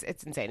 so it's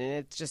insane. And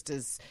it's just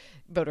as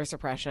voter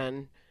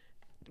suppression.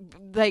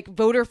 Like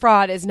voter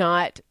fraud is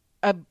not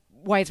a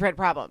widespread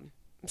problem.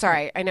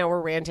 Sorry, I know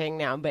we're ranting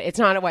now, but it's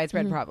not a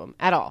widespread problem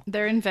at all.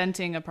 They're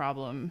inventing a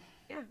problem.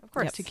 Yeah, of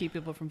course. To keep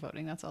people from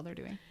voting. That's all they're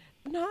doing.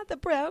 Not the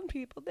brown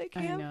people. They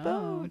can't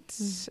vote.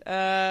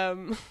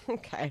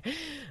 Okay.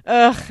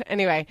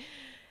 Anyway.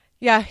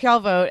 Yeah, y'all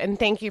vote, and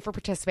thank you for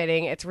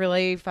participating. It's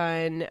really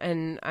fun,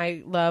 and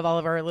I love all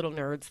of our little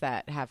nerds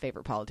that have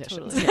favorite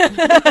politicians.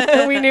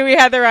 Totally. We knew we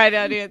had the right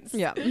audience.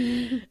 Yeah.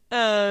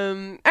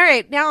 All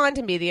right, now on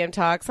to medium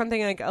talk,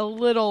 something like a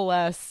little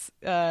less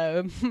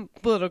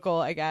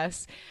political, I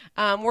guess.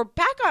 We're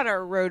back on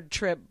our road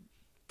trip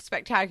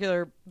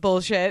spectacular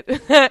bullshit.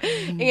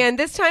 And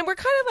this time we're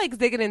kind of like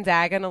zigging and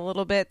zagging a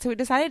little bit. So we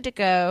decided to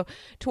go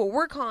to what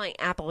we're calling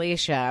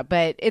Appalachia,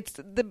 but it's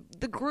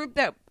the group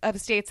of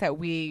states that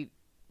we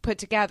put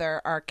together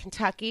are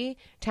Kentucky,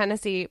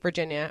 Tennessee,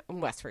 Virginia,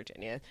 and West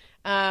Virginia.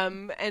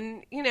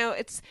 And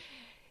it's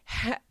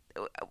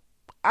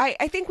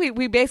I think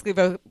we basically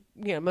vote,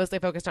 mostly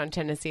focused on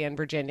Tennessee and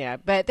Virginia,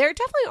 but there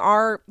definitely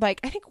are, like,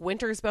 I think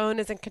Winter's Bone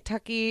is in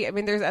Kentucky. I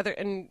mean, there's other,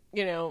 and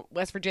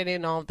West Virginia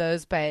and all of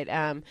those, but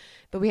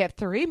we have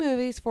 3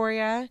 movies for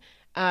you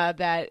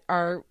that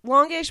are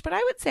longish, but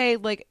I would say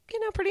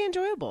pretty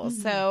enjoyable.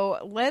 Mm-hmm. So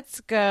let's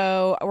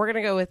go. We're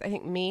gonna go with, I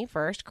think, me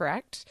first,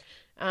 correct?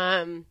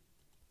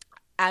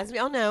 As we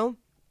all know,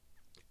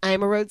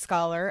 I'm a Rhodes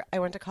Scholar. I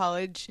went to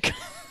college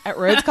at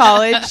Rhodes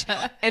College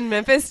in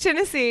Memphis,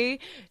 Tennessee.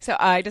 So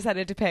I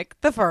decided to pick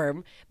The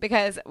Firm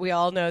because we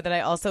all know that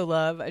I also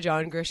love a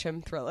John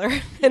Grisham thriller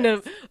in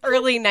an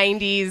early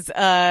 90s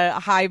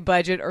high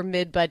budget or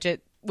mid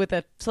budget with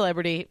a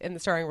celebrity in the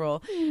starring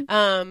role.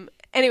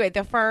 Anyway,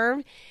 The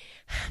Firm.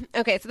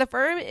 Okay, so The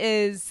Firm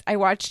is, I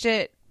watched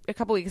it a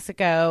couple weeks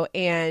ago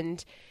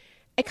and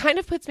it kind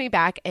of puts me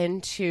back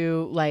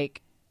into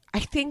I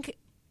think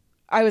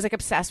I was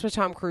obsessed with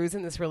Tom Cruise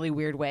in this really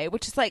weird way,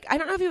 which is I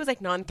don't know if he was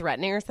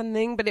non-threatening or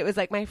something, but it was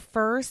my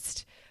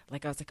first, I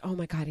was oh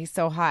my God, he's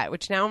so hot,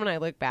 which now when I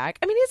look back,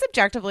 I mean, he's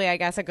objectively, I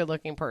guess, a good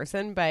looking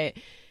person, but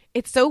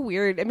it's so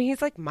weird. I mean,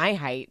 he's my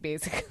height,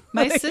 basically.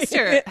 My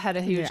sister had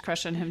a huge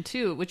crush on him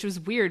too, which was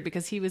weird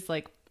because he was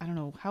I don't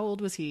know, how old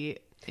was he?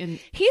 He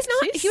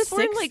was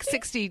born in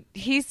 60.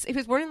 He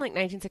was born in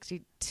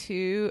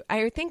 1962.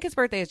 I think his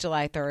birthday is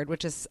July 3rd,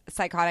 which is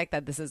psychotic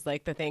that this is the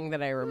thing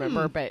that I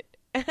remember, but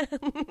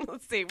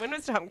let's see. When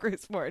was Tom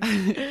Cruise born?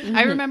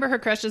 I remember her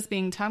crushes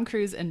being Tom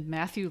Cruise and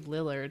Matthew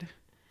Lillard.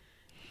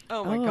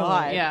 Oh my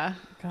God. Yeah.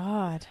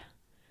 God.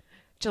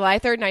 July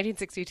 3rd,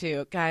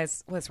 1962.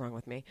 Guys, what's wrong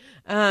with me?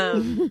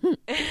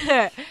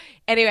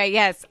 Anyway,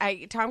 yes,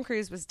 Tom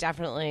Cruise was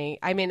definitely,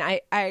 I mean,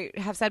 I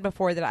have said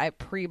before that I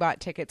pre-bought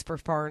tickets for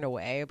Far and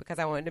Away because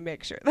I wanted to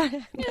make sure that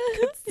I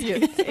could see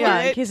it. Yeah,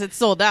 in case it's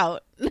sold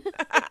out.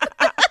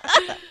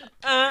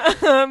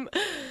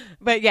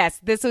 But yes,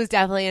 this was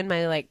definitely in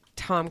my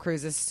Tom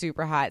Cruise is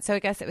super hot. So I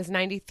guess it was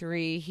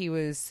 93. He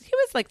was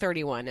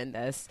 31 in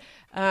this.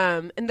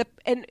 And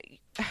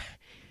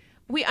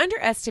we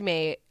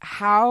underestimate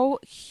how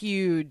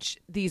huge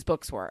these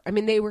books were. I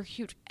mean, they were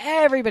huge.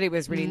 Everybody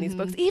was reading these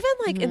books. Even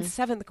in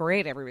 7th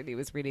grade, everybody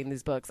was reading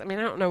these books. I mean,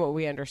 I don't know what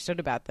we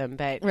understood about them,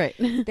 but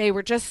they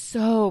were just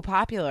so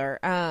popular.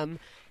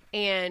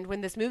 And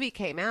when this movie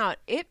came out,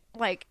 it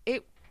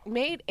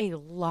made a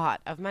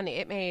lot of money.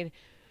 It made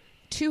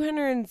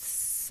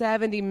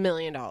 $270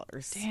 million.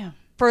 Damn.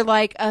 For a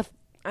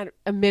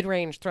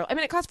mid-range thrill. I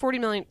mean, it cost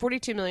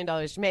 $42 million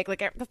to make.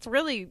 That's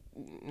really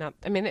not,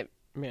 I mean, it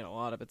made a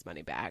lot of its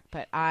money back,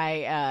 but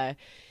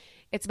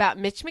it's about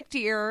Mitch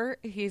McDeere.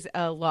 He's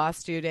a law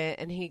student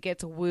and he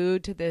gets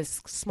wooed to this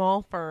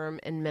small firm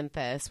in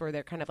Memphis where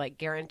they're kind of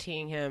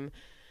guaranteeing him,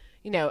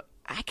 I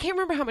can't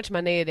remember how much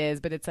money it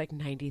is, but it's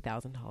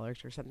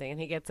 $90,000 or something. And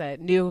he gets a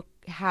new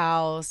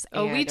house.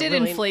 Oh, we did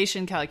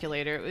inflation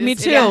calculator. Me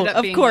too,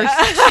 of course.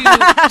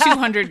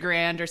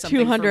 $200,000 or something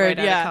 200, for right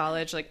out of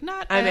college.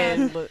 Not bad. I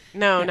mean,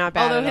 no, not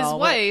bad. Although at his all,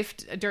 wife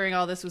during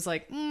all this was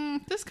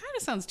this kind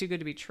of sounds too good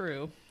to be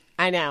true.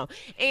 I know.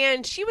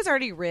 And she was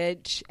already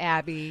rich,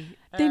 Abby.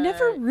 They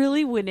never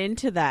really went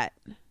into that.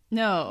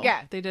 No,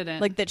 Yeah. they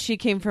didn't. Like that she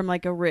came from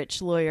like a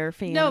rich lawyer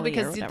family. no, or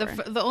because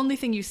whatever. the only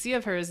thing you see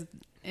of her is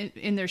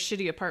in their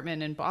shitty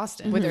apartment in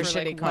Boston With her for,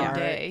 shitty one car.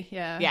 day.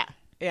 Yeah,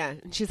 Yeah.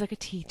 And she's like a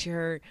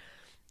teacher.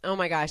 Oh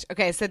my gosh.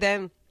 Okay. So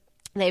then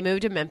they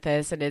moved to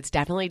Memphis and it's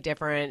definitely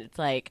different. It's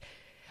like,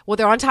 well,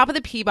 they're on top of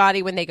the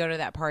Peabody when they go to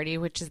that party,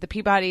 which is the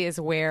Peabody is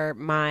where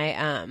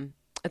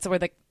it's where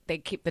they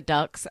keep the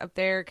ducks up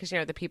there. Cause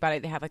the Peabody,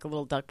 they have like a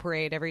little duck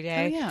parade every Oh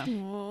day. yeah.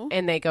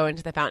 And they go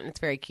into the fountain. It's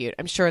very cute.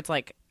 I'm sure it's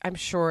like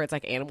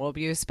animal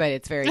abuse, but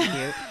it's very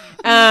cute.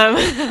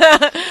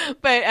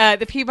 But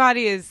the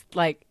Peabody is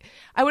like,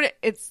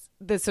 it's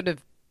the sort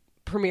of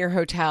premier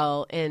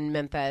hotel in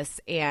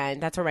Memphis,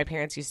 and that's where my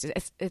parents used to.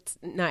 It's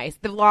nice.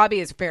 The lobby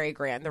is very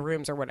grand. The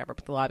rooms or whatever,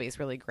 but the lobby is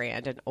really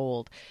grand and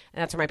old,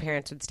 and that's where my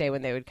parents would stay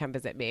when they would come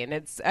visit me. And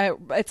it's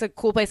a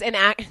cool place. And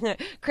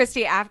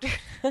Christy, after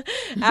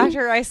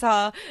I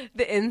saw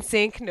the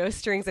NSYNC No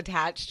Strings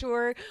Attached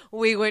tour,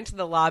 we went to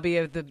the lobby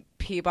of the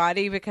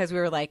Peabody because we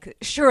were like,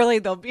 surely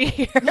they'll be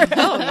here.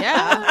 Oh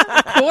yeah,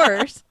 of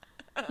course.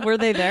 Were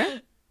they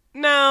there?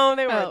 No,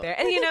 they weren't Oh. there.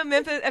 And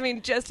Memphis, I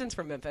mean, Justin's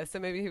from Memphis, so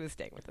maybe he was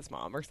staying with his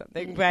mom or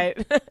something.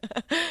 But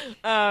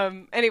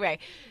anyway,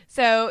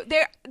 so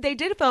they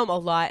did film a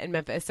lot in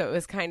Memphis, so it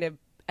was kind of,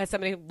 as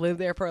somebody who lived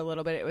there for a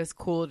little bit, it was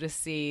cool to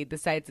see the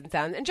sights and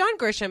sounds. And John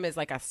Grisham is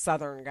like a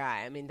Southern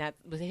guy. I mean,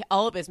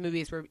 all of his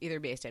movies were either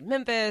based in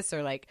Memphis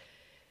or like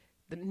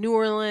the New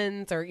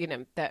Orleans or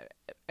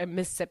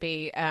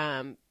Mississippi.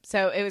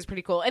 So it was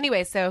pretty cool.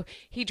 Anyway, so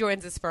he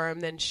joins his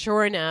firm. Then,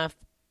 sure enough,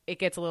 it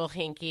gets a little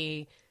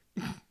hanky.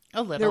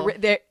 A little.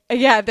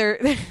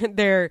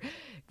 They're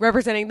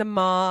representing the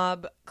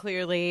mob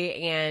clearly,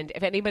 and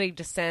if anybody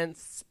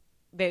dissents,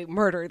 they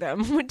murder them,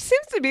 which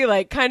seems to be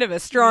like kind of a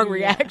strong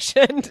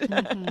reaction.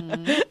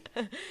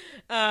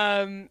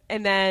 And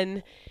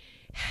then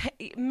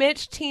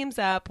Mitch teams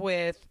up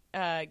with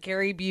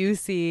Gary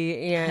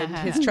Busey and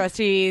his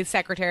trusty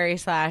secretary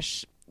 /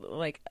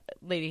 like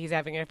lady he's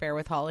having an affair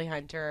with, Holly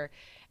Hunter,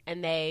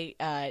 and they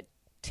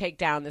take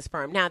down this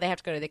firm. Now they have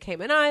to go to the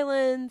Cayman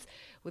Islands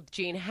with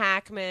Gene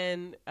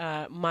Hackman,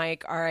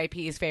 Mike,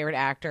 R.I.P.'s favorite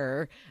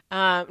actor.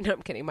 No,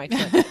 I'm kidding, Mike's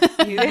not.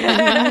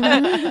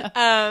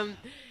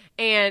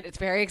 And it's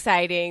very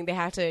exciting. They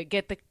have to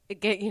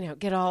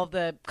get all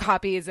the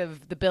copies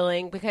of the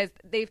billing because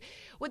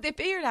what they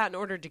figured out in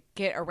order to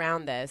get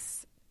around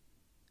this.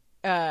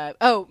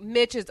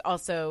 Mitch is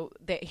also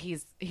that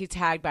he's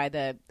tagged by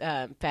the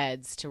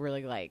feds to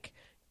really like.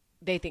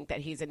 They think that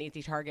he's an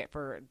easy target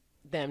for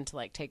them to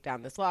like take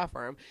down this law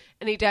firm,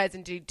 and he does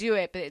and do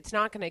it, but it's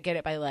not going to get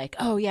it by like,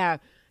 oh yeah,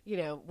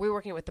 we're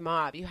working with the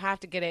mob. You have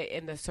to get it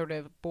in the sort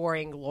of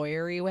boring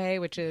lawyery way,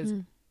 which is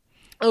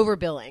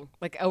overbilling.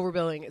 Like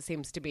overbilling, it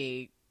seems to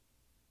be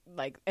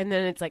like, and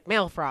then it's like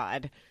mail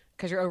fraud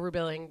because you're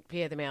overbilling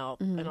via the mail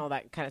and all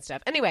that kind of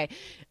stuff. Anyway,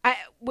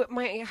 what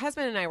my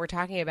husband and I were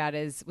talking about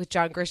is with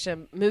John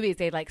Grisham movies,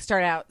 they like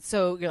start out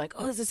so you're like,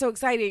 oh, this is so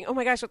exciting. Oh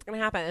my gosh, what's going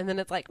to happen? And then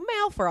it's like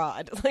mail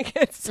fraud. Like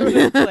it's sort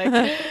of like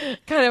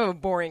kind of a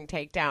boring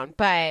takedown.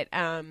 But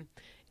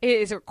it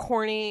is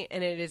corny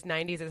and it is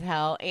 90s as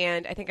hell.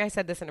 And I think I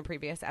said this in a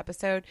previous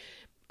episode.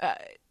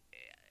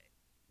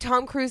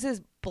 Tom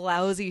Cruise's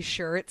blousy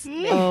shirts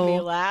make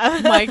me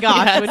laugh. My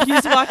gosh, when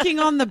he's walking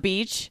on the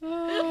beach.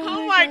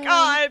 Oh my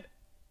God.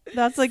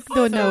 That's like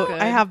the note.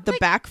 good. I have the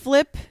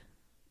backflip.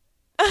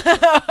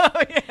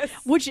 Oh, yes.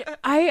 Which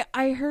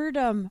I heard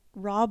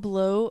Rob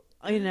Lowe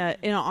on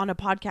a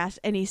podcast,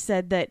 and he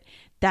said that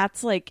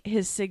that's like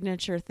his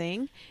signature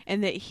thing,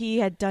 and that he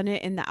had done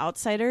it in The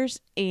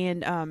Outsiders,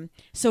 and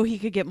so he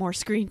could get more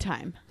screen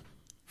time.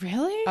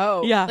 Really?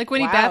 Oh, Yeah. Like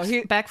when Wow.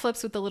 he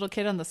backflips with the little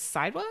kid on the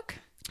sidewalk?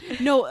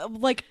 No,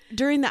 like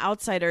during The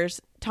Outsiders,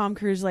 Tom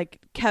Cruise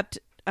like kept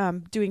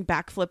doing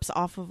backflips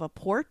off of a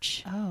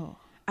porch. Oh.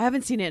 I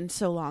haven't seen it in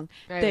so long.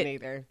 I haven't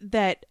either.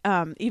 That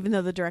even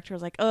though the director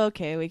was like, oh,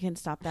 okay, we can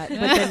stop that. But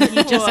then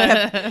he just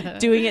kept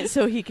doing it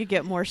so he could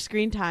get more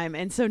screen time.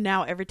 And so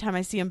now every time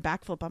I see him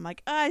backflip, I'm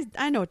like,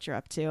 I know what you're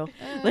up to.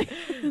 Like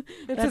It's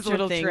that's his your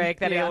little thing. trick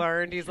that Yeah. he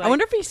learned. He's like, I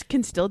wonder if he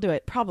can still do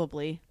it.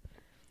 Probably.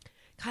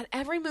 God,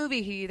 every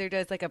movie he either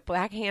does like a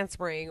black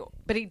handspring,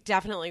 but he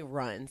definitely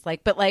runs.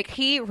 But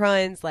he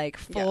runs like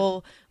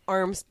full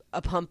arms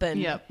a pumping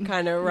Yep.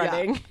 kind of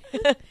running.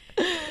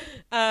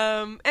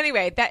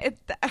 Anyway,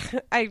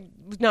 I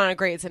not a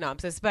great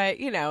synopsis, but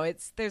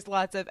there's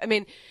lots of. I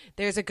mean,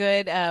 there's a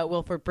good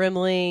Wilford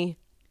Brimley.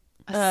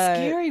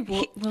 Scary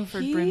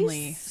Wilford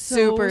Brimley.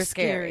 Super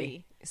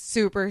scary.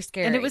 Super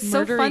scary. And it was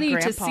so Murdery funny to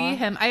grandpa. see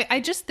him. I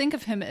just think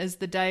of him as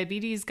the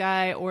diabetes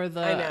guy or I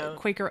the know.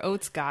 Quaker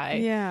Oats guy.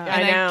 Yeah.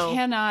 And I know. I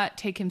cannot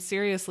take him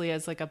seriously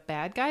as like a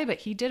bad guy, but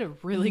he did a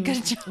really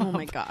good job. Oh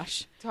my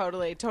gosh.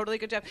 Totally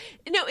good job.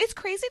 No, it's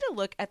crazy to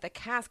look at the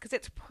cast because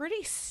it's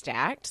pretty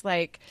stacked.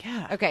 Like,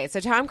 Yeah. Okay,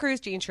 so Tom Cruise,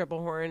 Jean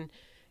Triplehorn,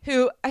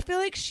 who I feel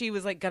like she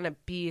was like gonna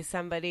be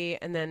somebody,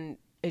 and then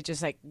it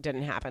just like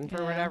didn't happen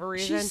for whatever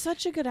reason. She's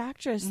such a good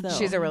actress, though.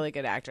 She's a really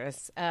good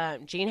actress.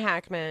 Gene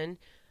Hackman,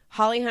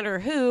 Holly Hunter,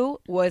 who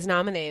was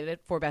nominated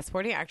for Best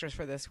Supporting Actress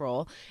for this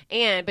role,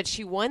 but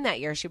she won that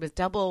year. She was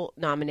double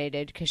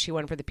nominated because she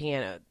won for The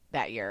Piano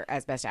that year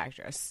as Best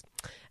Actress.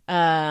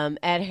 Ed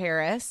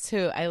Harris,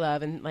 who I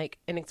love and like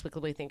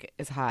inexplicably think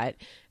is hot.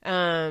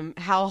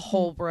 Hal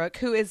Holbrook,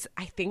 who is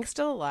I think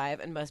still alive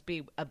and must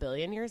be a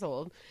billion years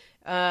old.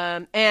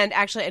 And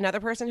actually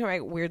another person who I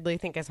weirdly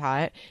think is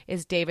hot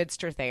is David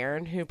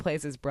Strathairn, who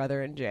plays his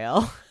brother in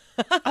jail.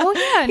 Oh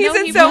yeah, he's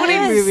in so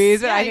many movies.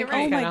 But Yeah, I you're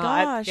think right. Oh my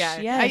hot. gosh!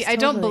 Yeah. Yes, I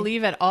don't totally.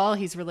 believe at all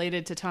he's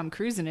related to Tom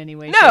Cruise in any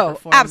way. No, shape, or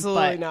form,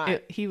 absolutely but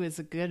not. He was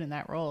good in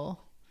that role.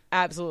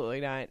 Absolutely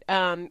not.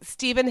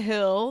 Stephen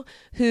Hill,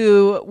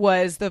 who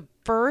was the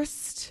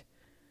first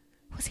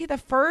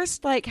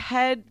like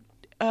head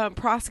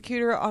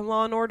prosecutor on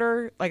Law and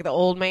Order, like the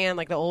old man,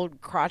 like the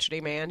old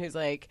crotchety man who's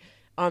like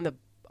on the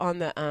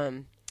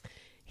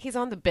he's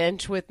on the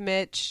bench with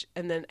Mitch,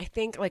 and then I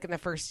think like in the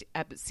first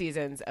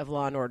seasons of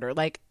Law and Order,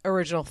 like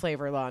original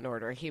flavor Law and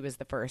Order, he was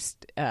the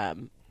first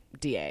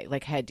DA,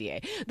 like head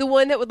DA, the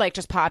one that would like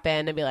just pop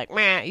in and be like,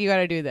 "Man, you got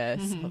to do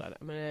this." Hold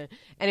on,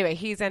 Anyway,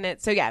 he's in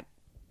it, so yeah,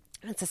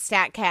 it's a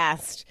stat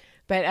cast,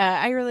 but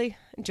I really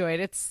enjoyed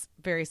it. It's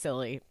very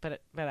silly,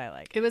 but I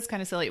like it. It was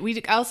kind of silly.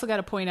 I also got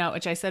to point out,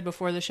 which I said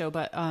before the show,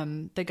 but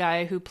the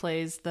guy who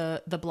plays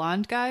the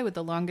blonde guy with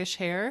the longish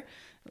hair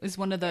is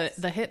one of the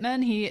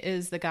hitmen. He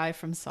is the guy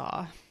from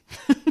Saw.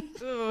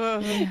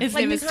 His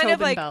Like name the is kind Tobin of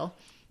like Bell.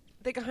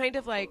 the kind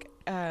of like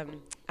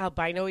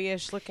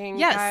albino-ish looking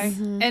Yes, guy.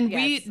 and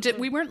Yes.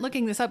 we weren't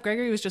looking this up.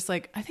 Gregory was just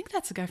like, I think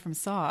that's the guy from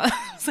Saw.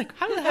 I was like,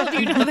 how the hell do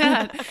you know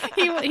that?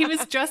 He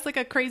was dressed like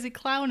a crazy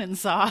clown in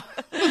Saw.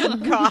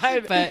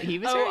 God, But he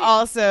was right.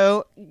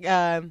 also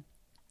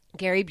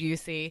Gary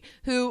Busey,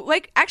 who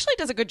like actually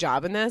does a good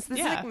job in this. This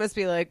Yeah. like must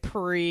be like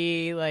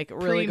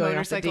really going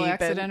off the Pre-motorcycle deep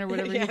accident end. or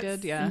whatever Yes. he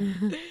did. Yeah.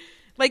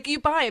 Like you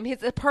buy him,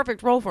 he's a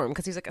perfect role for him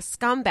because he's like a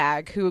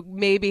scumbag who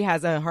maybe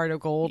has a heart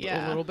of gold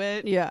Yeah. a little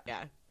bit. Yeah.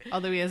 Yeah.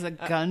 Although he has a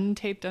gun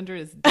taped under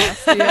his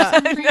desk. Yeah.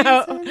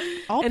 No.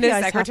 All And his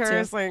PIs have secretary to.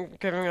 is like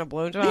giving a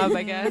blowjob,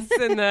 I guess.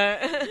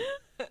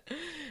 And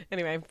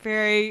anyway,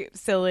 very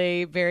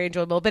silly, very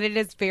enjoyable, but it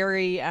is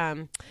very.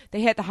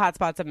 They hit the hot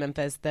spots of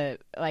Memphis. The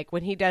like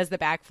when he does the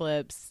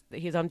backflips,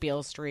 he's on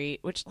Beale Street,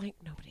 which like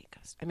nobody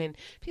goes. I mean,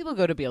 people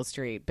go to Beale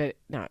Street, but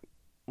not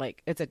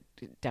like it's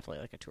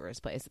definitely like a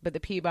tourist place. But the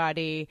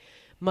Peabody,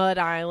 Mud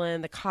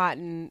Island, the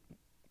Cotton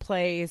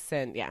Place,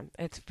 and yeah,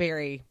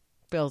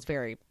 feels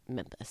very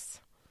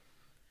Memphis.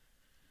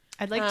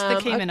 I liked the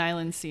Cayman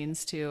Island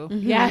scenes too.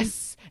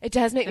 Yes, it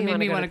does make It me made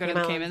me want want to go to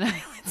the Cayman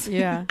Islands.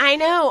 Yeah. I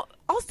know.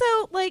 Also,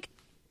 like,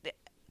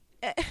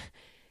 that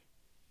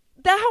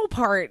whole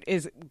part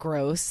is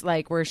gross.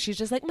 Like, where she's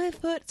just like, my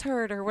foot's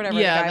hurt or whatever.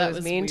 Yeah, the guy that was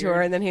was mean to weird.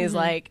 her, and then he's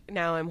like,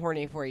 now I'm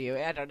horny for you.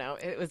 I don't know.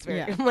 It was very.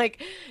 Yeah. I'm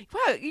like,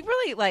 wow, you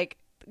really like.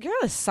 You're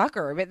a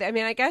sucker. But I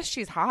mean, I guess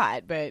she's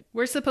hot, but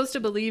We're supposed to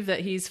believe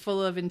that he's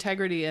full of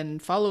integrity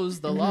and follows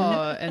the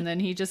law, and then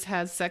he just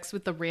has sex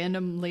with the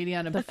random lady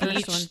on a The first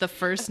beach one. the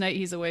first night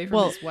he's away from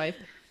Well, his wife.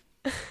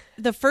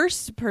 The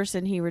first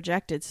person he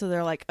rejected, so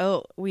they're like,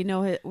 "Oh, we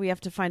know it. We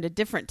have to find a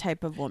different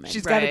type of woman."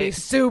 she's got to be Right.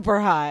 super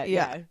hot.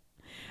 Yeah.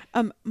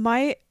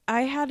 I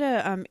had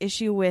a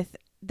issue with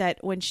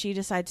that when she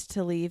decides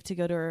to leave to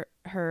go to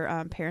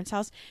her parents'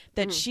 house.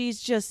 That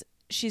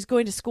she's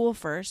going to school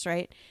first,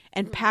 right?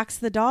 And packs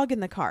the dog in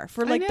the car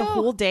for like the know.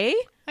 whole day.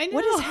 I know.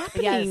 What is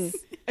happening?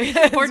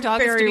 Poor dog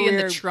has to very be in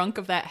the weird. trunk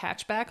of that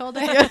hatchback all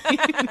day.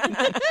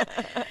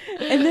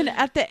 And then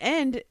at the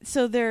end,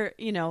 so they're,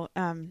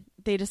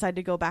 they decide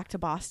to go back to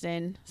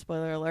Boston,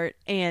 spoiler alert,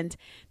 and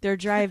they're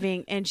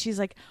driving and she's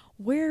like,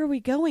 where are we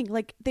going?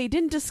 Like they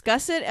didn't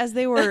discuss it as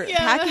they were Yeah.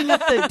 packing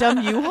up the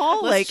dumb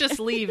U-Haul. Let's Like, just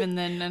leave and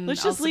then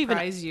Let's I'll just leave and-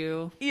 surprise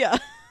you. yeah.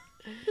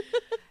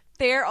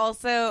 They're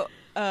also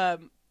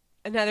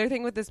another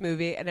thing with this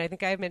movie, and I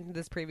think I've mentioned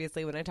this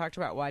previously when I talked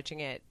about watching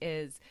it,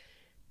 is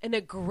an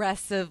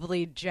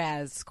aggressively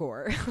jazz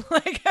score.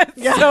 Like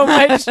it's so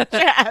much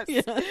jazz.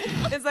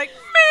 It's like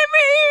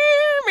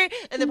me,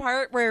 and the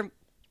part where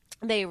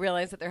they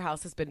realize that their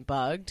house has been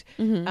bugged,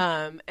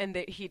 and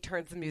that he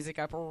turns the music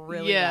up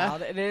really Yeah.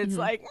 loud, and it's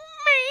like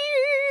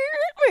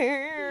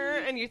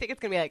and you think it's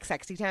gonna be like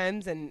sexy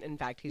times, and in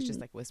fact he's just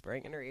like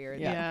whispering in her ear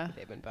that Yeah.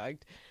 they've been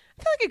bugged.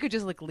 I feel like I could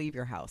just like leave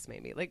your house,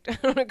 maybe. Like, I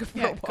don't know, go for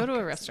a Yeah, walk go to a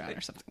or restaurant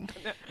or something.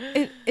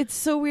 It's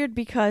so weird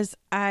because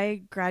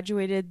I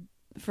graduated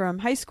from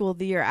high school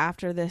the year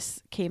after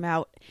this came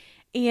out,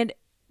 and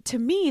to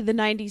me the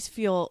 90s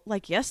feel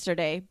like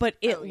yesterday, but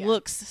it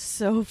looks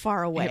so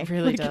far away. It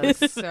really Like,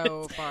 does.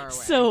 so far away.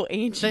 so The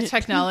ancient.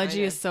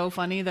 technology is so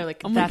funny. They're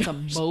like, my that's a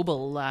gosh.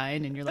 mobile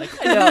line. And you're like,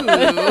 And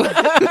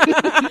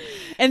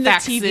the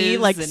faxes TV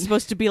like and-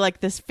 supposed to be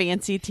like this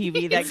fancy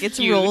TV that It's gets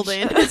huge. rolled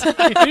in.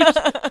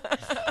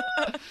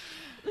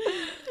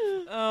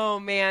 Oh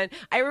man,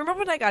 I remember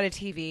when I got a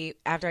TV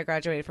after I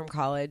graduated from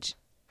college,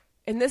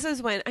 and this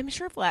is when I'm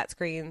sure flat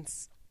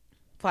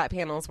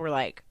panels were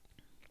like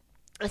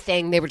a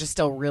thing. They were just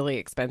still really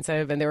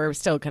expensive, and they were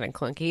still kind of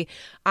clunky.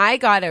 I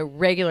got a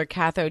regular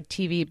cathode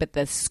TV, but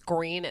the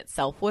screen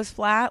itself was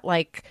flat.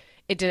 Like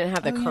it didn't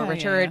have the Oh, yeah,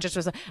 curvature. yeah. It just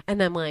was,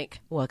 and I'm like,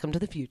 welcome to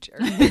the future.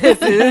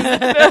 This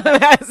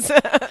is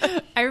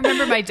I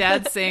remember my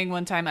dad saying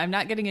one time, I'm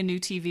not getting a new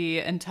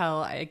TV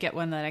until I get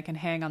one that I can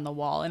hang on the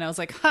wall. And I was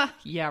like, ha,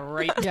 yeah,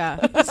 right. Yeah,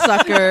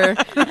 sucker.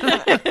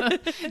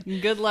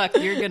 Good luck.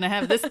 You're going to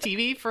have this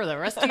TV for the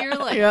rest of your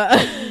life. Yeah.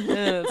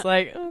 And it's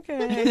like,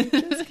 okay,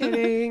 just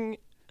kidding.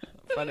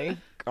 Funny.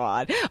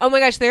 God. Oh my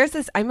gosh, there's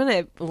this, I'm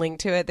going to link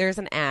to it. There's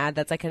an ad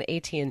that's like an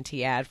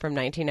AT&T ad from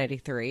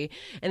 1993.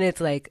 And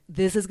it's like,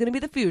 this is going to be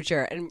the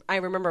future. And I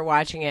remember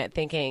watching it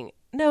thinking,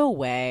 no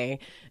way.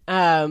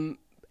 And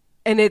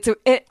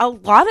a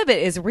lot of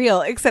it is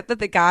real, except that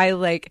the guy,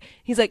 like,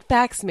 he's like,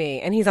 fax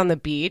me, and he's on the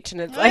beach,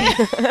 and it's like,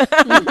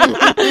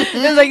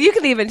 it's like, you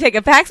can even take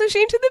a fax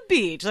machine to the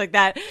beach, like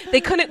that.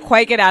 They couldn't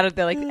quite get out of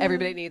the, like,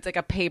 everybody needs like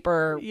a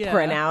paper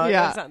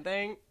printout or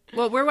something.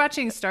 Well, we're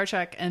watching Star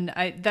Trek, and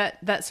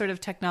that sort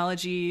of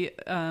technology,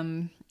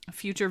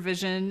 future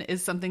vision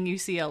is something you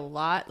see a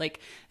lot. Like,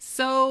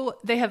 so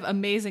they have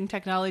amazing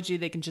technology.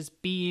 They can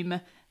just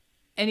beam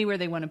anywhere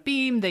they want to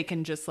beam. They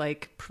can just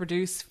like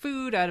produce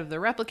food out of the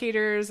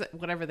replicators,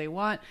 whatever they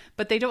want,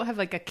 but they don't have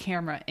like a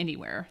camera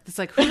anywhere. It's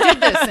like, who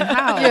did this and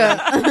how?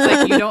 It's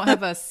like, you don't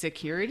have a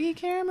security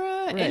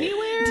camera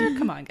anywhere?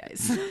 Come on,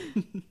 guys.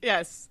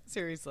 Yes,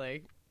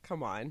 seriously.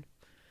 Come on.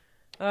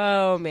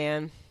 Oh,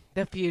 man.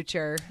 The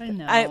future. I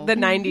know. The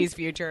 90s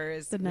future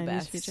is The the 90s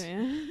best.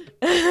 future,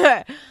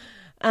 yeah.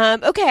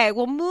 Okay,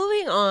 well,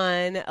 moving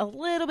on a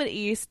little bit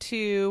east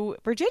to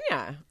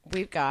Virginia,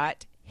 we've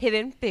got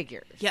Hidden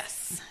Figures.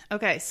 Yes.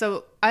 Okay.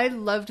 So I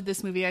loved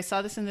this movie. I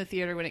saw this in the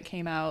theater when it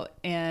came out,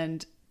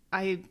 and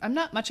I'm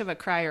not much of a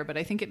crier, but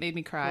I think it made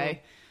me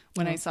cry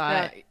when I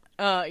saw it.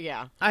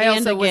 Yeah. I And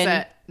also was again-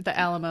 at the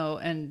Alamo,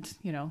 and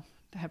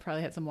I had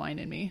probably had some wine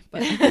in me,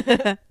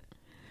 but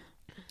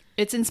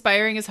it's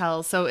inspiring as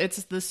hell. So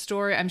it's the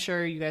story. I'm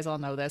sure you guys all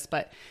know this,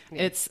 but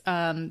it's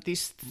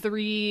these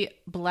 3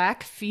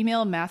 Black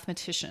female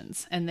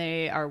mathematicians, and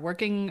they are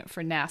working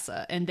for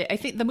NASA. And I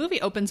think the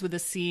movie opens with a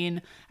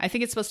scene. I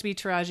think it's supposed to be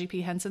Taraji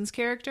P. Henson's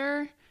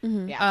character,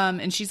 Yeah.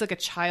 and she's like a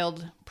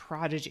child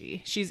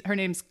prodigy. Her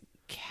name's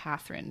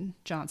Katherine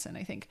Johnson,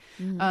 I think.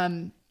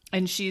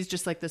 And she's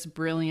just like this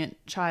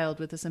brilliant child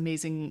with this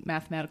amazing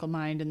mathematical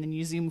mind. And then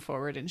you zoom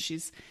forward, and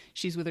she's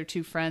with her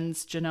 2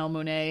 friends, Janelle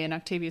Monáe and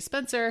Octavia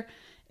Spencer,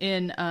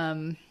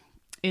 in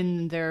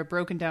their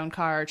broken down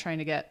car trying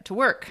to get to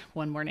work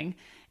one morning.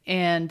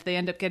 And they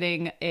end up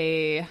getting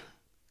a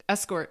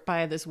escort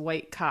by this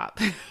white cop,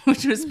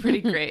 which was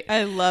pretty great.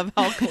 I love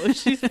how close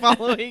she's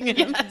following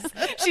him. Yes.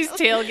 She's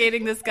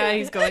tailgating this guy.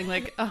 He's going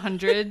like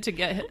 100 to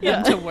get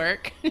them to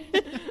work.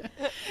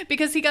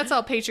 Because he gets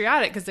all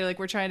patriotic because they're like,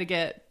 we're trying to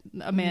get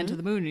a man to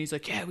the moon. And he's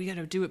like, yeah, we got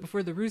to do it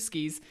before the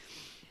Ruskies.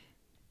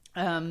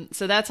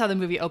 So that's how the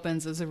movie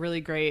opens. It was a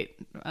really great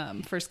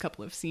first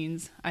couple of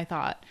scenes, I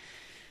thought.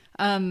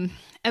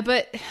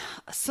 But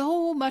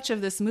so much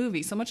of this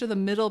movie, so much of the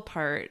middle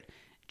part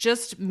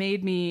just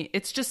made me,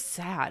 it's just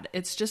sad.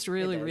 It's just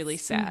really, really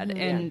sad.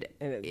 And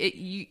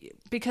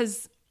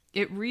because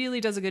it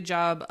really does a good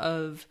job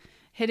of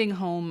hitting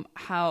home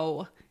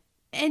how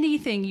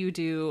anything you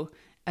do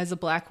as a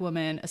Black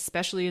woman,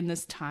 especially in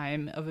this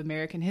time of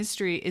American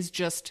history, is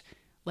just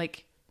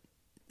like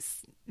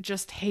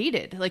just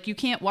hated. Like, you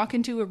can't walk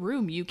into a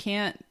room, you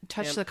can't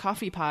touch the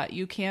coffee pot,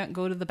 you can't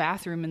go to the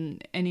bathroom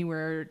and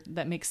anywhere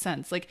that makes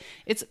sense. Like,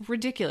 it's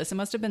ridiculous. It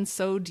must have been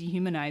so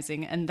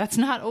dehumanizing, and that's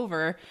not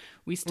over.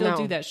 We still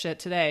do that shit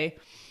today.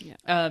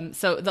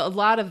 So a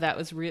lot of that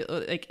was real.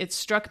 Like, it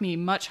struck me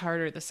much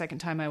harder the second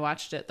time I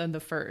watched it than the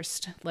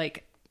first.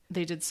 Like,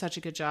 they did such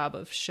a good job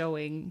of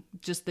showing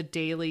just the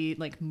daily,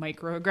 like,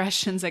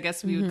 microaggressions, I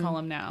guess we would call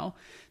them now,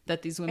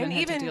 that these women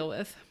had to deal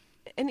with.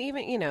 And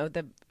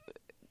even,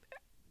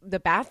 the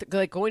bath,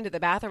 like going to the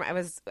bathroom.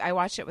 I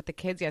watched it with the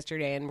kids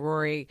yesterday, and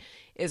Rory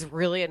is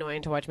really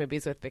annoying to watch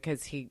movies with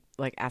because he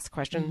like asks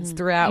questions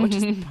throughout, which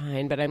is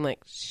fine. But I'm like,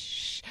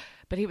 shh.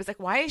 But he was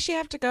like, why does she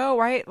have to go?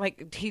 Why?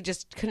 Like, he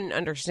just couldn't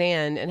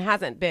understand and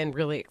hasn't been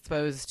really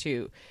exposed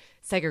to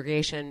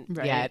segregation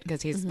yet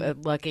because he's a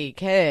lucky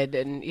kid,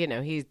 and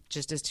he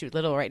just is too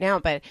little right now.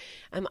 But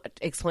I'm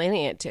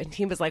explaining it to, and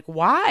he was like,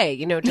 why?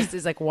 Just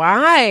is like,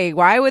 why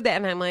would that?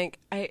 And I'm like,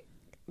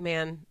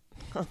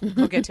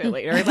 we'll get to it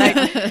later. Like,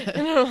 I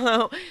don't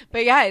know.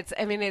 But yeah,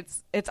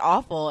 it's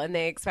awful, and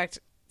they expect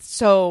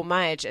so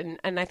much. And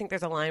I think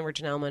there's a line where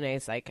Janelle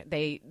Monáe's like,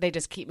 they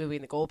just keep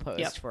moving the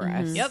goalpost for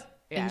us. Yep.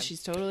 Yeah. And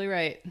she's totally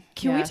right.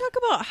 Can we talk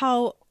about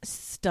how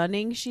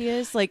stunning she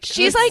is? Like,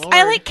 She's good like,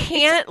 I Lord. like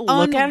can't It's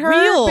look at her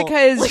unreal.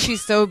 because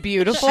she's so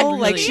beautiful. She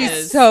like, really she's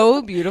is.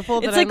 so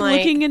beautiful that It's like I'm like,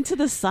 looking into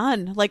the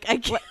sun. Like, I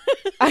can't.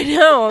 I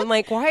know. I'm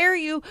like, why are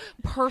you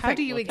perfect? How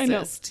do you looking?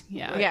 exist?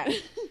 Yeah. Yeah.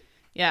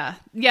 Yeah.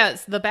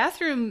 Yes. The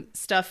bathroom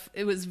stuff,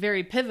 it was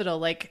very pivotal.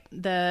 Like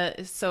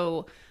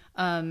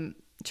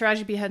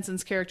Taraji P.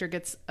 Henson's character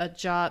gets a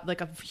job,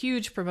 like a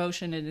huge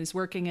promotion, and is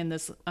working in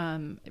this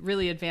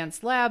really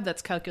advanced lab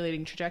that's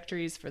calculating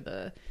trajectories for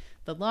the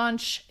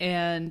launch.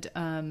 And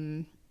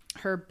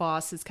her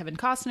boss is Kevin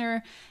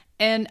Costner.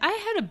 And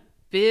I had a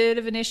bit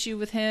of an issue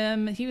with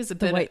him. He was a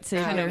bit white of,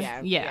 savior. kind of,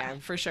 Yeah, yeah, yeah.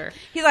 for sure.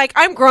 He's like,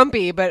 I'm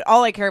grumpy, but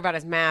all I care about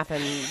is math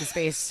and the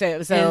space. So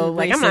And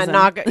like, racism. I'm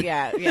not.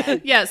 Yeah, yeah.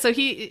 Yeah, so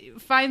he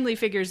finally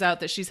figures out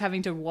that she's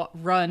having to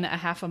run a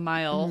half a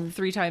mile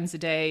 3 times a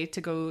day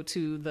to go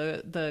to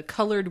the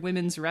colored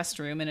women's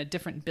restroom in a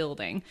different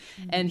building.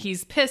 And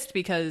he's pissed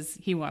because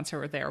he wants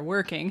her there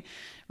working,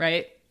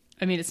 right?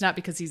 I mean, it's not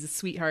because he's a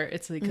sweetheart.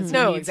 It's because he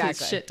No, needs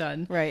exactly. his shit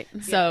done. Right.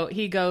 So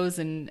he goes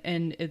and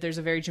there's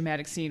a very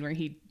dramatic scene where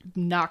he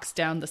knocks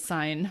down the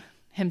sign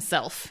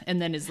himself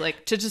and then is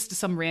like to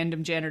some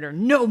random janitor,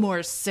 no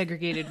more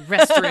segregated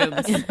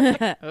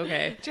restrooms.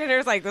 Okay.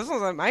 Jenner's like, this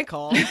wasn't my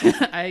call.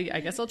 I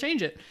guess I'll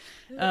change it.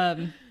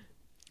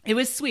 It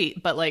was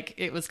sweet, but like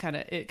it kind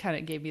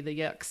of gave me the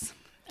yucks.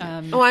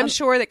 I'm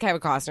sure that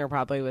Kevin Costner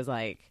probably was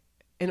like,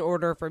 in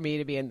order for me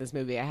to be in this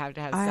movie, I have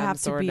to have I some have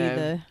to sort be of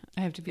the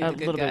I have to be a the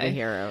good little bit of guy. a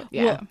hero.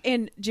 Yeah. Well,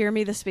 and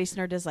Jeremy the space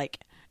nerd is like,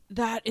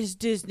 that is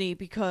Disney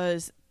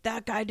because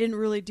that guy didn't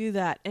really do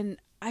that. And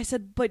I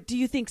said, but do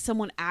you think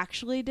someone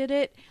actually did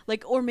it?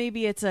 Like, or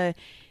maybe it's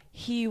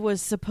he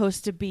was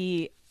supposed to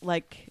be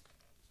like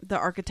the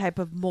archetype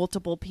of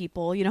multiple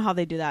people. You know how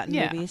they do that in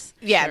Yeah. movies.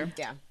 yeah. Sure.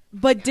 Yeah.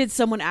 But did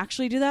someone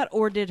actually do that,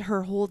 or did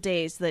her whole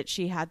days that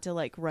she had to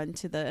like run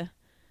to the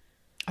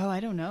Oh,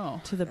 I don't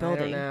know. building? I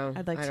don't know.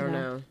 I'd like I to don't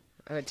know.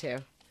 I would too.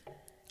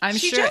 I'm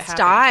She sure it just happened.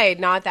 died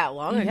not that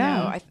long ago.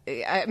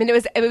 Yeah. I mean,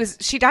 it was.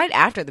 She died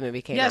after the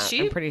movie came Yeah, out.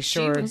 I'm pretty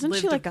sure. Wasn't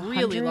she lived like a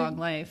really 100? long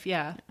life?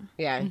 Yeah.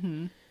 Yeah.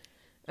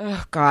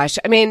 Oh gosh.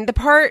 I mean, the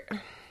part.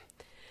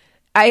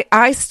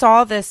 I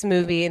saw this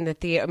movie in the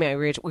theater. I mean,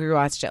 we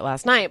rewatched it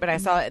last night, but I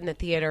saw it in the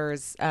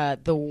theaters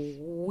the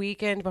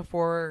weekend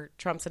before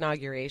Trump's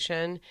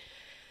inauguration.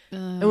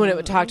 And when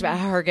it talked about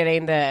her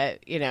getting the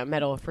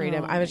Medal of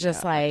Freedom, I was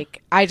just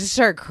like, I just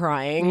started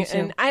crying, Me too.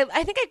 and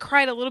I think I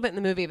cried a little bit in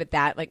the movie, but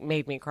that like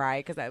made me cry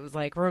because I was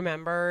like,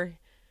 remember.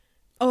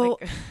 Oh,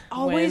 Like,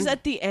 always when-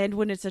 at the end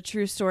when it's a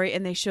true story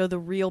and they show the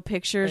real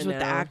pictures I with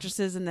the know.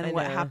 actresses and I then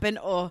what know. happened.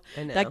 Oh,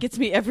 I know. that gets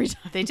me every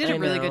time. They did I a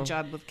really know. good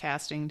job with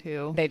casting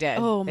too. They did.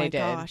 Oh They my did.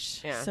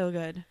 gosh, Yeah. so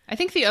good. I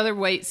think the other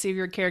white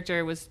savior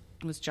character was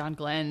John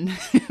Glenn.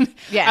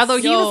 Yes. Although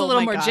he was a Oh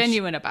little my more gosh.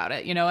 genuine about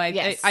it.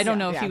 Yes. I don't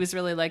know if Yeah. he was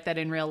really like that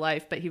in real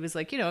life, but he was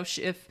like,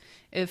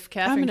 if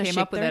Catherine gonna came shake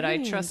up with their it, I'd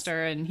hands. trust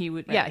her, and he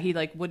would. Right. Yeah, he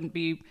like wouldn't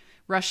be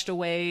rushed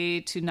away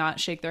to not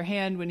shake their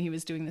hand when he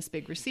was doing this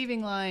big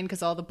receiving line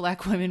because all the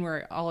black women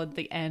were all at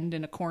the end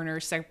in a corner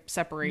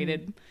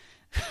separated.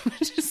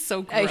 Which is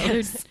so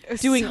gross.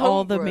 Doing So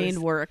all the gross.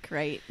 main work,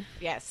 right?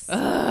 Yes.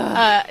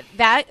 That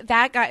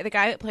guy, the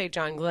guy that played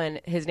John Glenn,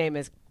 his name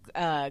is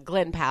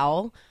Glenn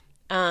Powell.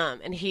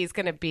 And he's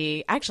going to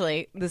be,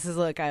 actually, this is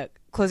like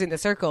closing the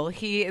circle.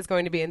 He is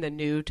going to be in the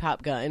new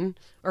Top Gun,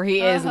 or he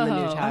is in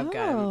the new Top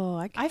Gun. Oh,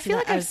 I, I feel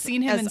like I've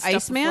seen him as in stuff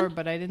Iceman. before,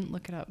 but I didn't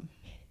look it up.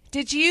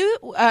 Did you,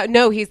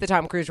 no, he's the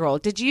Tom Cruise role.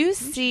 Did you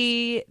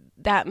see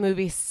that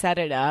movie Set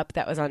It Up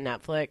that was on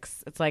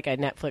Netflix? It's like a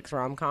Netflix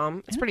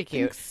rom-com. It's pretty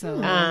cute.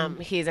 so.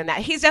 He's in that.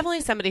 He's definitely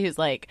somebody who's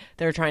like,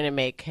 they're trying to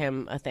make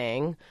him a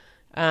thing.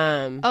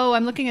 Oh,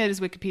 I'm looking at his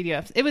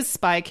Wikipedia. It was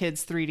Spy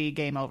Kids 3D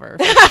Game Over.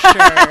 For sure.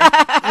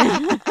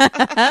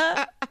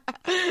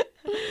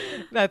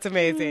 That's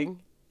amazing.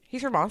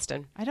 He's from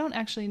Austin. I don't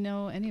actually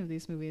know any of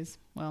these movies.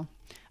 Well,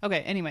 okay.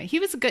 Anyway, he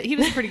was a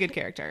pretty good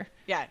character.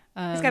 Yeah.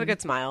 He's got a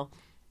good smile.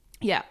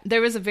 Yeah, there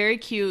was a very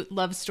cute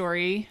love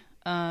story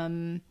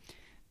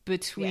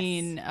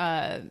between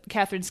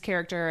Catherine's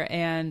character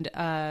and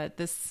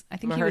this. I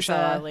think he was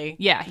Mahershala Ali.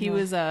 Yeah, he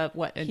was an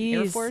Air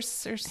He's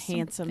Force or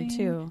handsome, something?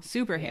 too.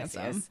 Super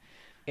handsome. Yes.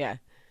 Yeah.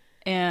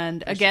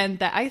 And again,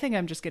 that I think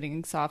I'm just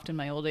getting soft in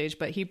my old age,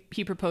 but he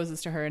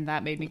proposes to her, and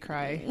that made me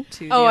cry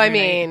too. the Oh, I other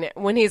night. mean,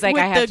 when he's like,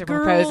 With I have the to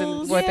propose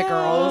girls. with the Yeah.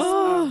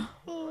 girls.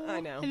 Oh, I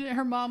know. And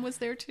her mom was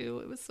there too.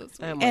 It was so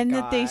sweet. Oh my And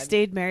that they God.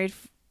 stayed married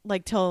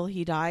like till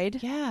he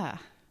died. Yeah.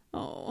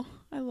 Oh,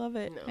 I love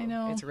it. I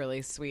know. It's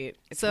really sweet.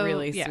 It's So,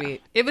 really yeah.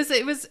 sweet. It was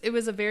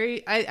a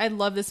very I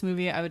love this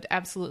movie. I would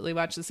absolutely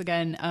watch this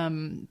again.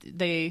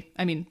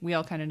 We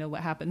all kind of know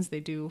what happens. They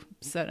do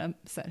set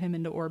him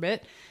into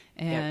orbit,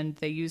 and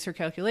they use her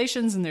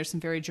calculations, and there's some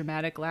very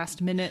dramatic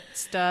last minute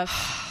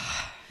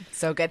stuff.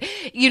 So good.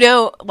 You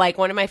know, like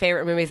one of my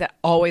favorite movies that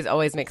always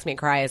makes me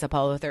cry is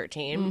Apollo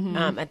 13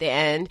 at the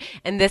end.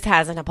 And this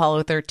has an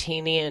Apollo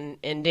 13ian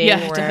ending Yeah,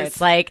 it where does.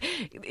 it's like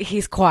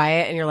he's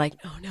quiet and you're like,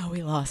 oh no,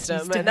 we lost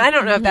him. And I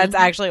don't know if that's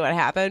actually what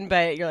happened,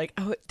 but you're like,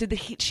 oh, did the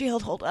heat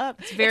shield hold up?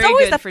 It's very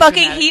always good the for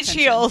fucking dramatic heat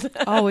tension. shield.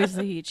 Always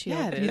the heat shield.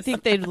 Yeah, it You is.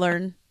 think they'd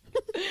learn?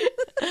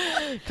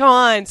 Come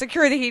on,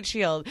 secure the heat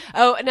shield.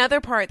 Oh, another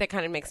part that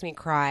kind of makes me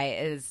cry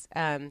is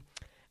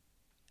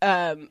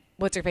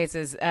what's her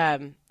face's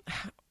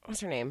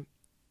what's her name?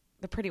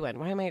 The pretty one.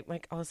 Why am I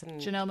like all of a sudden?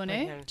 Janelle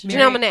Monáe?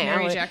 Janelle Monáe.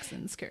 Mary Oh,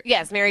 Jackson's character.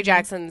 Yes, Mary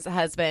Jackson's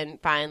husband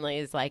finally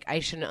is like, I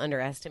shouldn't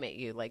underestimate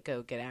you. Like,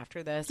 go get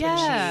after this. When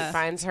Yeah. she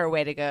finds her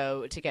way to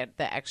go to get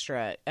the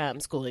extra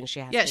schooling she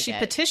has Yeah, to she get.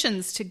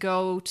 petitions to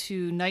go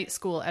to night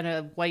school at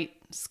a white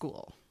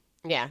school,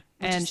 Yeah.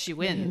 and she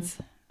wins,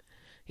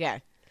 Yeah.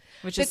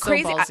 which The is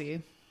crazy- so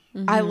ballsy.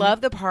 I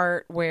love the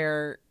part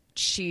where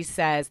she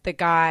says, the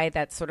guy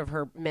that's sort of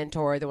her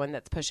mentor, the one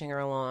that's pushing her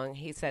along,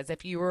 he says,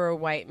 if you were a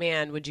white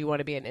man, would you want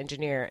to be an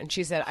engineer? And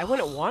she said, I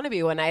wouldn't want to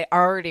be one. I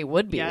already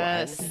would be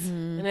Yes.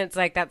 one. And it's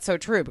like, that's so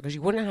true, because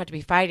you wouldn't have to be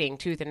fighting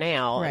tooth and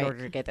nail in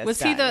order to get this Was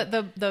done.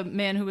 he the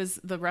man who was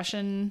the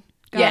Russian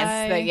guy?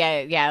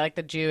 Yes, like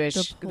the Jewish,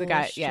 the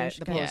guy, Polish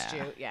the guy. Polish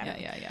Jew,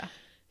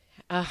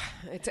 Yeah.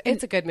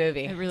 It's a good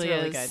movie. It really it's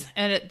really is. good.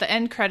 And the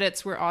end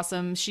credits were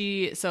awesome.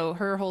 So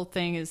her whole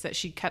thing is that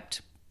she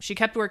kept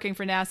working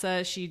for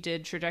NASA. She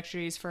did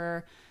trajectories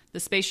for the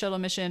space shuttle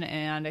mission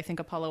and I think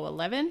Apollo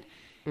 11.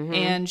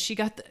 And she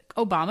got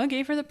Obama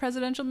gave her the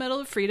Presidential Medal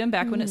of Freedom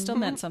back when it still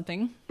meant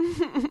something.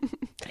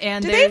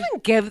 And Do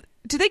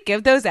they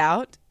give those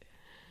out?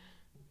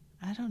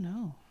 I don't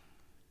know.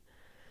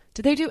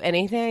 Do they do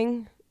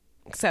anything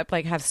except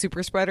like have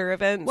super spreader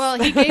events? Well,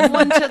 he gave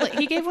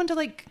one to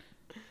like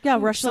Yeah,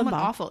 Rush someone Limbaugh.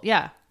 awful.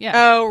 Yeah.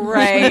 oh,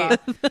 right.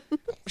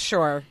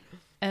 Sure.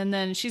 And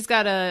then she's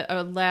got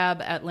a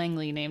lab at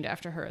Langley named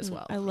after her as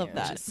well. I love which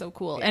that. is so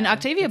cool. Yeah, and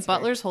Octavia that's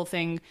Butler's whole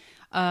thing,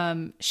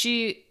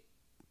 she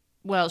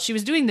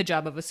was doing the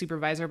job of a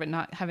supervisor, but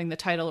not having the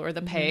title or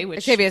the pay, which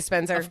Octavia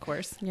Spencer. of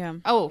course. Yeah.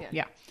 Oh,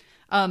 yeah.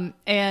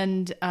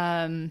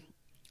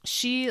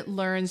 She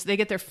learns they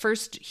get their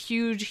first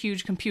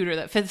huge computer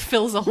that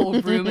fills a whole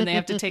room, and they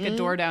have to take a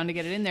door down to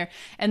get it in there.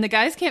 And the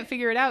guys can't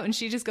figure it out, and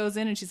she just goes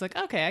in and she's like,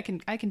 "Okay,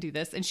 I can do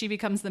this," and she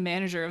becomes the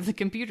manager of the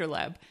computer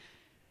lab.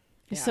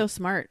 He's so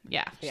smart.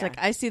 Yeah, She's like,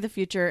 I see the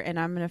future and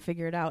I'm going to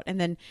figure it out and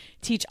then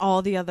teach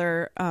all the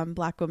other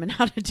black women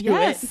how to do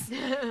it.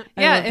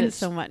 I loved it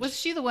so much. Was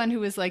she the one who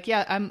was like,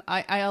 "Yeah,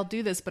 I'll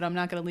do this, but I'm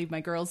not going to leave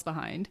my girls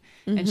behind"?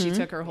 And she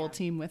took her whole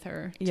team with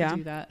her to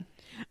do that.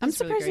 I'm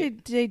That's really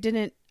surprised they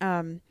didn't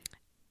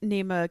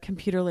name a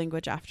computer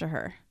language after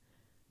her.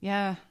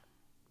 Yeah,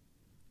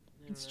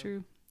 it's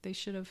true. They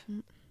should have.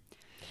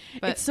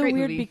 But It's so great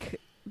weird movie.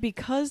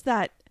 because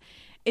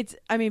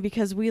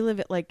because we live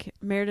at like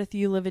Meredith,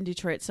 you live in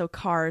Detroit, so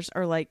cars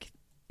are like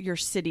your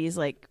city's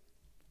like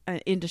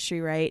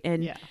industry, right?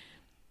 And Yeah.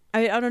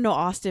 I don't know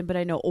Austin, but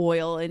I know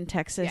oil in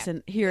Texas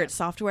and here it's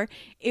software.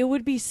 It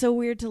would be so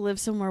weird to live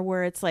somewhere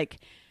where it's like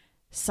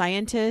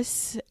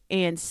scientists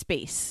and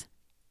space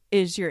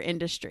is your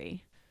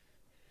industry.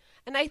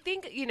 And I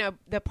think,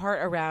 the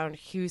part around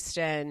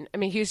Houston,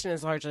 Houston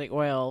is largely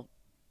oil,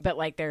 but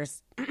like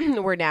there's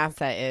where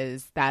NASA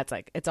is, that's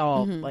like, it's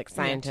all like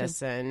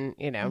scientists and,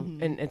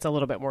 and it's a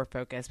little bit more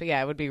focused. But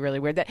yeah, it would be really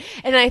weird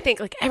and I think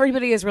like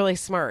everybody is really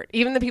smart.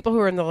 Even the people who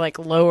are in the like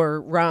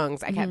lower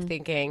rungs, I kept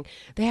thinking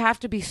they have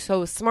to be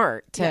so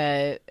smart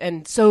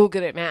and so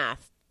good at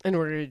math in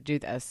order to do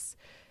this.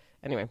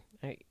 Anyway,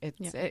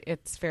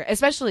 it's fair,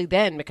 especially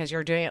then because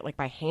you're doing it like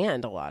by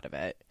hand, a lot of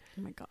it.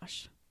 Oh my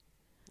gosh.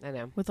 I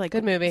know. With like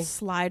good movie.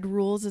 Slide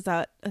rules, is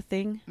that a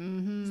thing?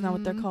 Isn't that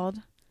what they're called?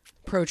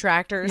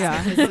 Protractors.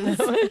 Yeah.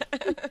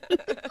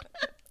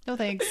 No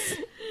thanks.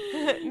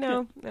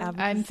 No.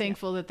 I'm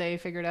thankful that they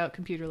figured out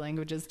computer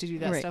languages to do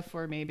that Right. stuff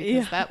for me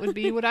because that would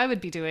be what I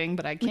would be doing,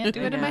 but I can't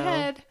do it in my know.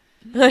 head.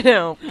 I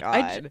know.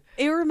 God.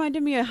 It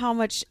reminded me of how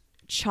much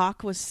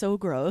chalk was so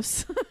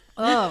gross.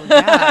 Oh,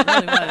 yeah, it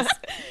really was.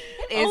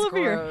 It is all over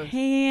your gross.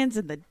 hands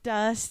and the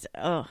dust.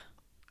 Oh,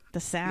 the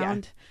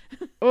sound.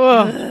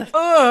 Ugh.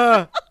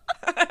 Ugh.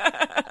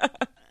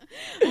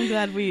 I'm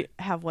glad we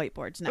have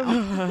whiteboards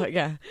now.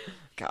 Yeah.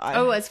 God.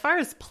 Oh, as far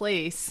as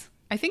place,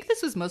 I think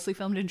this was mostly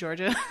filmed in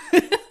Georgia.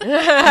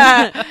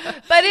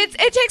 But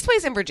it takes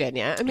place in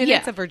Virginia.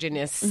 It's a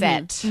Virginia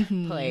set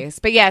place.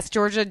 But yes,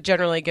 Georgia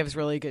generally gives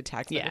really good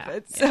tax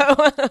benefits.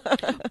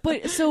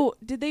 But so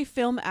did they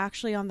film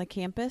actually on the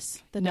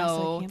campus? The NASA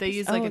No, campus? they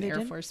used Oh, like an they Air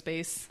did? Force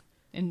base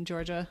in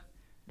Georgia.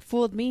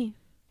 Fooled me.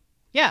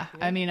 Yeah,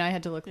 I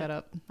had to look that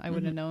up. I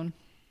wouldn't have known.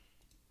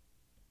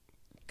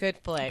 Good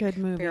flick. Good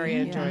movie, Very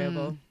yeah.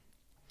 enjoyable.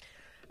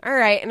 All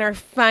right. And our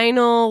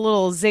final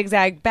little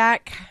zigzag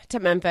back to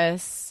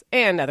Memphis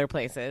and other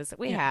places,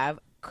 we have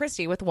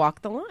Christy with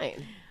Walk the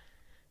Line.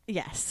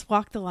 Yes,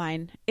 Walk the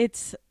Line.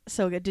 It's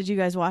so good. Did you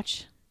guys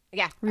watch?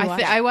 Yeah.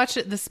 I watched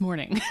it this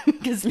morning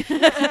because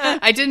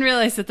I didn't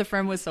realize that the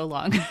film was so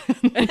long.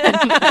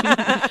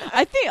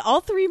 I think all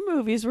three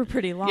movies were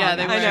pretty long. Yeah,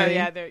 they were. I know.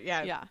 actually.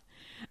 Yeah.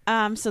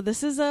 Yeah. So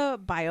this is a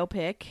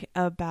biopic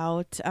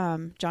about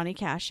Johnny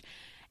Cash.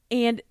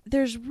 And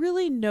there's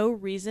really no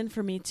reason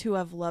for me to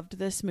have loved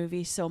this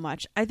movie so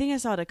much. I think I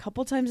saw it a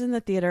couple times in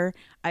the theater.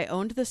 I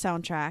owned the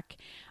soundtrack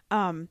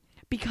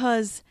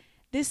because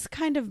this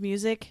kind of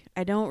music,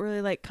 I don't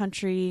really like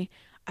country.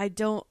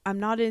 I'm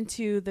not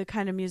into the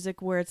kind of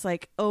music where it's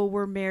like, oh,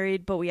 we're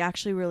married, but we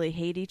actually really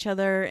hate each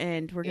other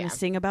and we're going to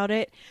sing about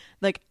it.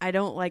 Like, I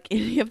don't like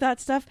any of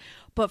that stuff.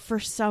 But for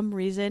some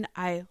reason,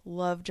 I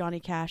love Johnny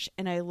Cash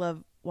and I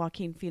love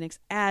Joaquin Phoenix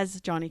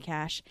as Johnny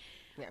Cash.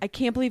 Yeah. I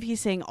can't believe he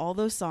sang all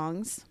those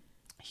songs.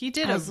 He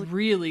did a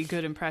really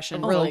good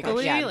impression Really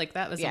vocally. good, yeah. Like,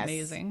 that was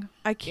amazing.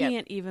 I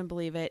can't even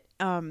believe it.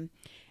 And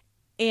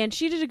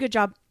she did a good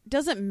job.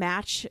 Doesn't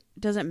match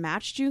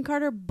June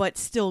Carter, but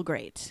still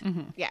great.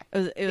 Yeah.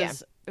 It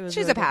was She's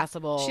really a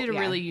passable. She had a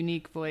really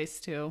unique voice,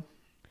 too.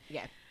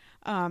 Yeah.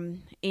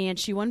 And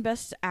she won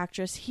Best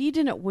Actress. He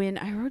didn't win.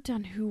 I wrote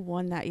down who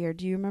won that year.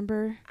 Do you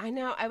remember? I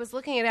know. I was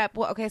looking it up.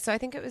 Well, okay, so I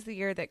think it was the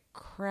year that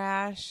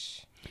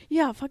Crash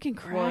Yeah, fucking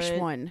Crash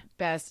won.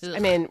 Best. Ugh. I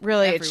mean,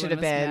 really, it Everyone should have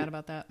was mad been.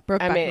 about that.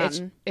 Brokeback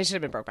Mountain. It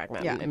should have been Brokeback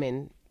Mountain. Yeah. I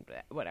mean,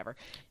 whatever.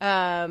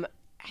 I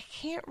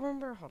can't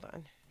remember. Hold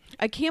on.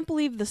 I can't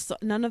believe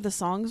none of the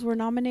songs were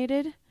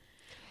nominated.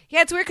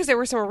 Yeah, it's weird because there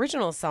were some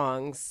original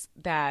songs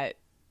that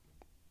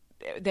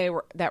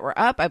were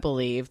up, I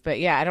believe. But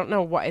yeah, I don't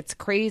know what. It's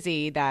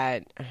crazy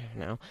that I don't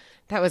know.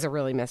 That was a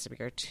really messed up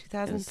year.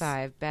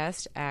 2005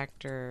 Best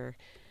Actor.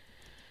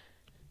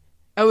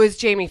 Oh, it was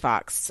Jamie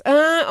Foxx.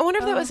 I wonder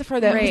if that was for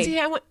the. Ray. See,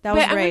 That was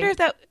I Ray. wonder if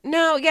that.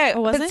 No, yeah,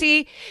 Oh, was but it?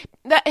 see,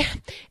 the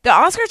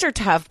Oscars are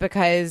tough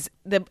because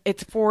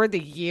it's for the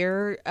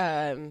year.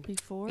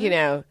 Before? You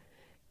know,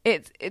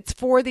 it's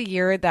for the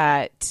year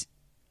that,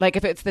 like,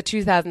 if it's the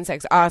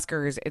 2006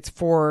 Oscars, it's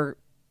for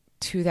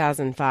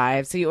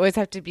 2005. So you always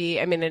have to be.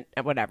 I mean,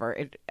 whatever.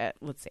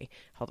 Let's see.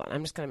 Hold on.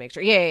 I'm just gonna make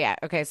sure. Yeah.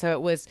 Okay. So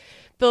it was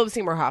Philip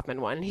Seymour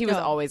Hoffman won. He was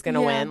always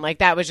gonna win. Like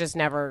that was just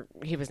never.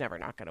 He was never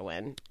not gonna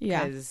win.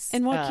 Yeah. 'Cause,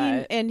 And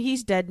Joaquin, and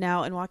he's dead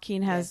now, and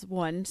Joaquin has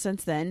won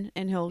since then,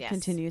 and he'll Yes.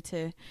 continue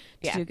to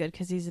Yeah. do good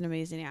because he's an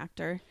amazing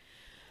actor.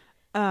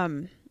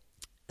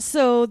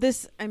 So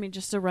this, I mean,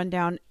 just a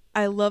rundown.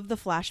 I love the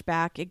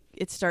flashback.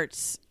 It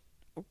starts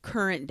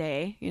current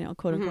day,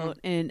 quote unquote,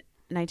 in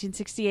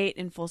 1968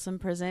 in Folsom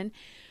Prison.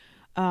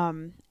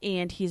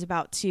 And he's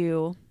about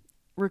to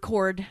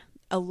record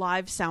a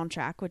live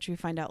soundtrack, which we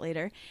find out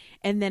later.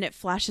 And then it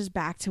flashes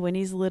back to when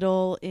he's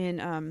little in,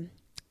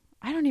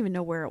 I don't even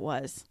know where it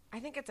was. I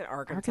think it's in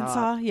Arkansas.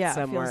 Arkansas? Yeah, it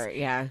somewhere. feels-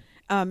 Yeah.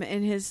 And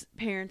his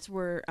parents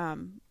were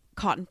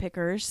cotton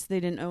pickers. They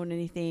didn't own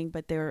anything,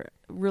 but they were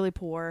really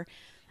poor.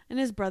 And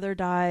his brother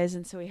dies,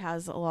 and so he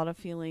has a lot of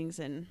feelings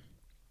and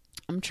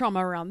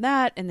trauma around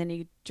that. And then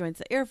he joins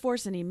the Air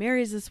Force, and he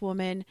marries this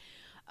woman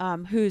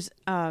who's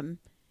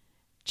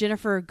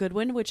Jennifer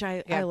Goodwin, which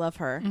I love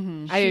her.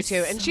 I do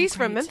too. And so she's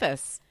from great.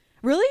 Memphis.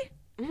 Really?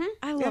 Mm-hmm.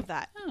 I love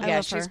that. I Yeah,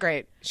 love she's her.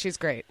 great. She's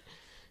great.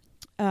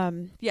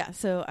 Yeah,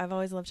 so I've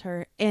always loved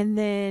her. And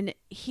then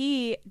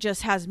he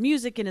just has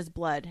music in his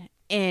blood,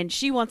 and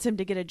she wants him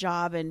to get a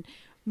job and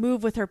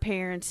move with her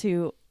parents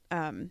who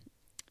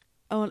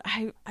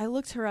I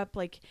looked her up,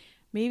 like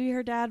maybe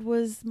her dad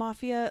was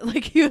mafia,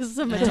 like he was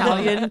some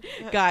Italian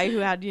guy who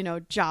had,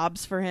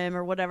 jobs for him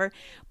or whatever.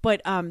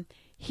 But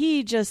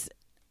he just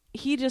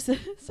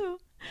so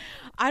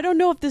I don't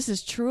know if this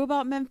is true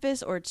about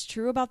Memphis or it's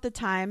true about the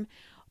time,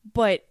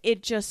 but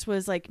it just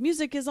was like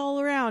music is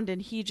all around,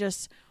 and he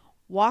just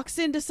walks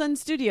into Sun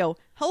Studio.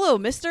 Hello,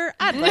 mister.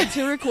 I'd like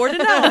to record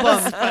an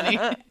album. Funny.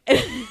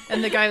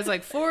 And the guy was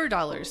like,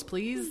 $4,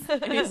 please.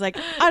 And he's like,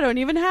 I don't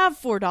even have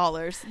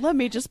 $4. Let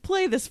me just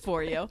play this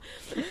for you.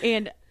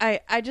 And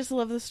I just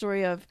love the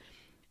story of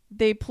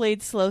they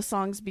played slow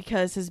songs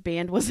because his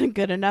band wasn't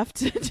good enough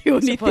to do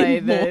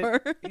anything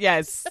more.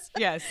 Yes.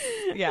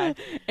 Yeah.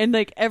 And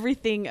like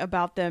everything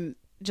about them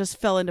just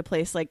fell into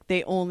place. Like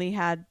they only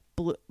had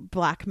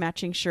black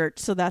matching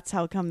shirts. So that's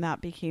how come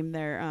that became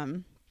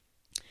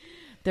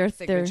their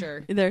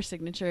signature. Their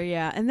signature,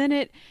 yeah. And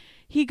then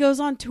he goes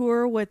on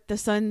tour with the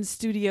Sun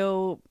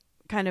Studio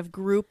kind of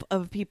group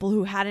of people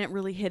who hadn't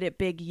really hit it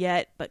big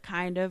yet, but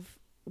kind of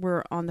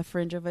were on the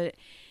fringe of it.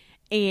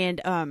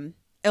 And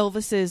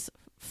Elvis's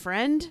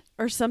friend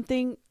or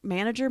something,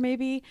 manager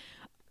maybe,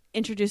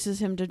 introduces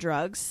him to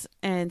drugs,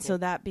 and so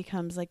that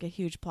becomes like a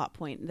huge plot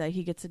point that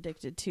he gets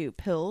addicted to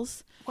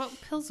pills. What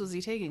pills was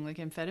he taking? Like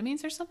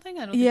amphetamines or something?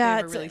 I don't think Yeah, they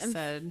ever it's really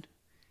said.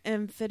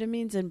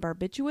 Amphetamines and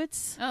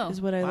barbiturates is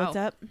what I wow. looked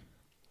up.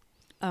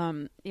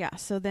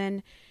 So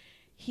then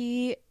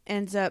he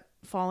ends up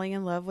falling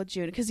in love with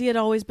June because he had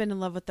always been in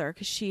love with her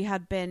because she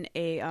had been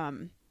a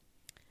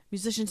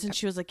musician since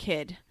she was a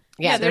kid.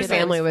 Yeah, their there's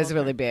family always was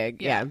really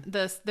big. Yeah.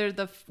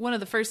 The one of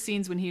the first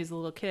scenes when he was a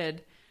little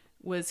kid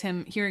was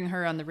him hearing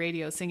her on the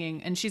radio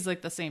singing, and she's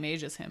like the same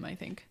age as him, I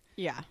think.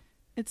 Yeah,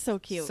 it's so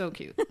cute. So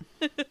cute.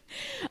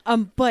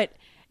 But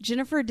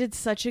Jennifer did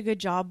such a good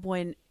job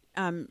when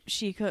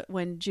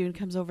when June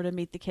comes over to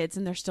meet the kids,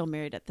 and they're still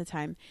married at the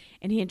time,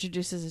 and he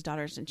introduces his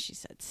daughters, and she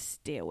said,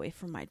 "Stay away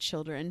from my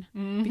children,"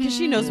 because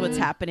she knows what's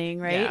happening,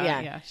 right?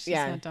 Yeah. She's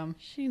not dumb.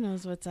 She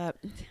knows what's up.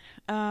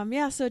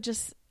 So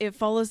just it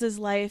follows his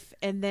life,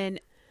 and then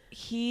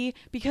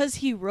because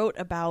he wrote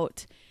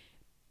about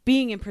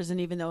being in prison,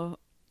 even though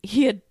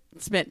he had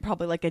spent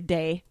probably like a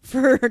day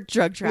for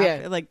drug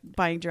trafficking, like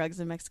buying drugs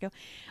in Mexico.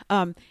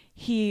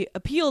 He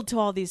appealed to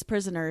all these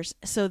prisoners,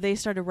 so they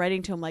started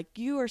writing to him like,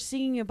 "You are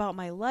singing about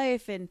my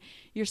life, and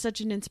you're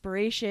such an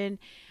inspiration."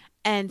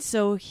 And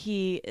so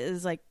he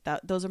is like,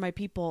 "Those are my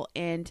people,"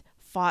 and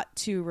fought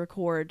to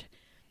record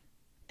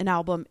an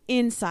album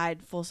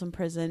inside Folsom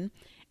Prison,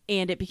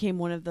 and it became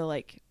one of the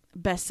like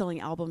best-selling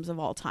albums of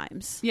all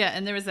times. Yeah,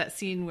 and there was that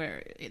scene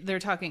where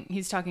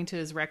he's talking to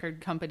his record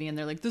company, and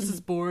they're like, "This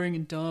is boring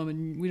and dumb,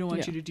 and we don't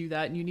want you to do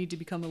that, and you need to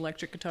become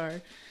electric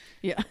guitar."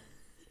 Yeah.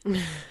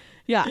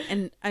 Yeah,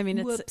 and I mean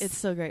it's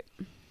so great.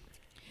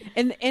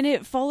 And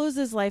it follows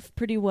his life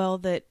pretty well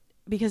that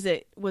because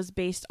it was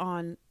based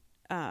on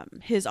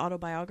his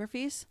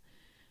autobiographies,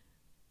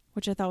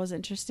 which I thought was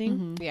interesting.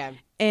 Mm-hmm. Yeah.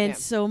 And Yeah.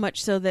 so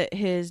much so that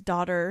his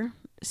daughter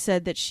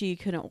said that she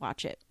couldn't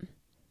watch it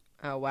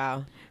Oh,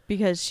 wow.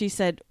 because she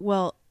said,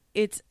 well,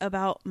 it's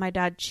about my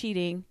dad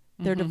cheating,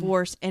 their Mm-hmm.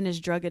 divorce, and his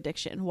drug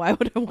addiction. Why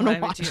would I want Why to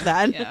would watch you?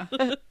 that? Yeah.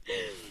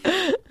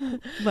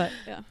 But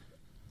yeah.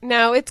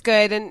 No, it's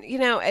good. And,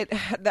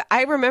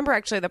 I remember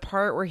actually the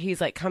part where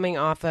he's like coming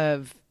off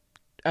of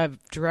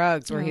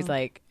drugs where he's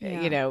like,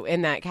 yeah.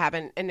 in that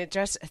cabin. And it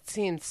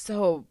seems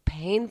so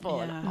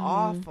painful and Yeah.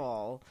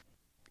 awful.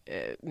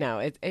 No,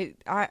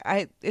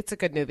 it's a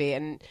good movie.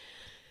 And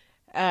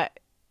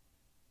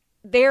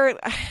there,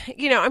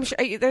 I'm sure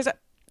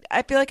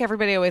I feel like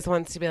everybody always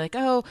wants to be like,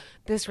 oh,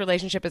 this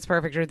relationship is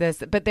perfect or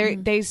this, but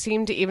they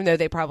seem to, even though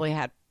they probably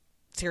had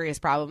serious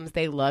problems,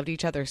 they loved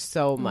each other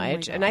so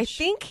much. And I gosh.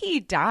 think he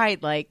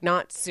died like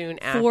not soon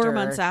after. 4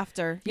 months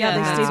after. Yeah, they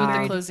that's stayed what the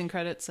married. closing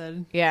credits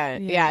said. Yeah,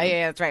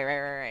 Yeah. that's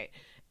right.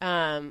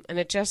 And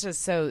it just is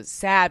so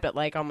sad, but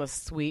like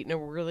almost sweet in a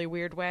really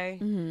weird way.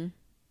 Mm-hmm.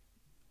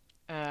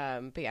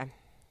 But yeah,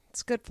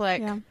 it's a good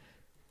flick. Yeah,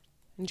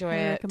 Enjoy I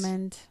it.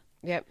 recommend.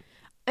 Yep.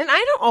 And I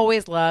don't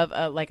always love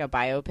a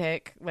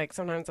biopic. Like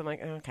sometimes I'm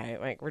like, okay,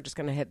 like we're just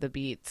gonna hit the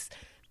beats.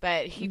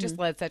 But he just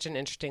led such an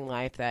interesting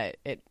life that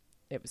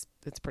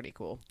it's pretty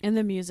cool. And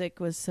the music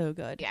was so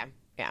good.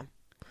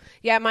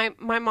 Yeah.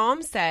 My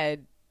mom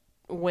said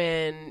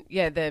when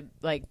the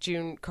like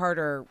June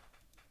Carter,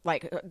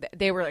 like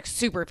they were like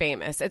super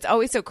famous. It's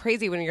always so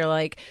crazy when you're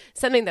like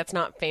something that's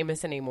not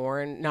famous anymore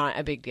and not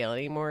a big deal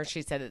anymore.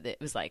 She said that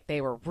it was like they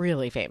were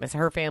really famous.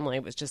 Her family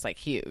was just like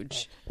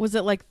huge. Was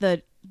it like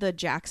the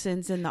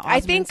Jacksons and the Osmonds? I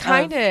think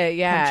kind of,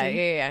 yeah,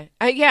 country?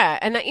 yeah.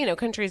 And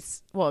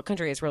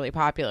country is really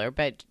popular,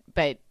 but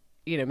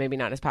maybe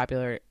not as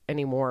popular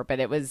anymore.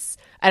 But it was,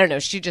 I don't know.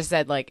 She just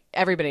said like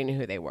everybody knew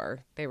who they were.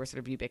 They were sort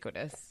of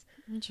ubiquitous.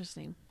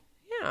 Interesting.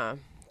 Yeah.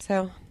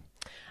 So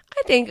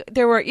I think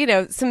there were,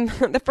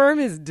 the Firm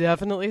is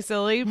definitely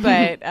silly,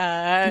 but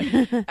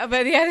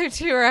the other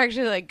two are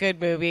actually like good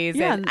movies.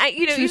 Yeah, and true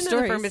even though The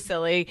stories. Firm is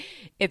silly,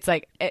 it's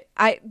like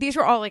these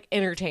were all like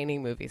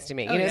entertaining movies to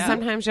me. Oh, yeah.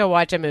 Sometimes you'll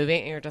watch a movie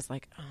and you're just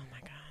like, oh my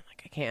god,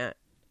 like I can't.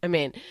 I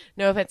mean,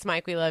 no offense,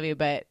 Mike, we love you,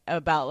 but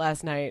About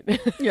Last Night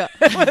Yeah.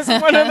 was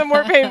one of the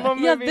more painful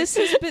movies.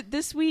 Yeah,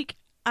 this week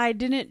I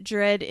didn't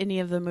dread any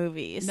of the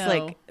movies. No.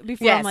 Like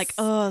before, Yes. I'm like,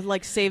 oh,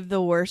 like save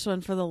the worst one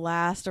for the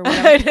last or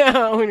I whatever.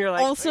 know when you're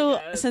like. Also,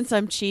 oh, yes. since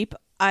I'm cheap,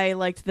 I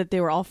liked that they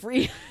were all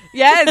free.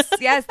 Yes,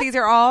 these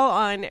are all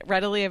on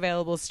readily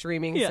available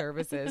streaming Yeah.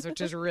 services,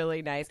 which is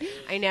really nice.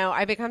 I know.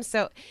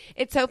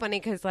 It's so funny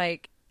because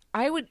like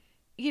I would,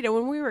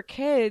 when we were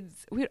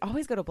kids, we'd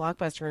always go to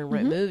Blockbuster and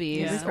rent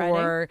movies, Yeah.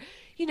 or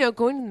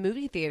going to the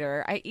movie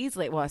theater.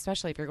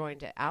 Especially if you're going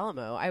to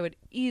Alamo, I would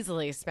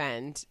easily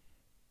spend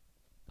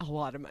a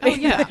lot of money. Oh,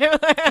 yeah,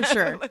 for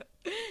sure.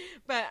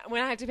 But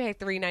when I had to pay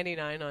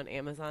 $3.99 on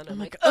Amazon, I'm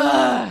like,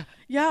 ugh.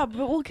 Yeah,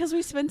 but because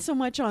we spend so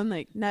much on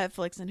like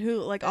Netflix and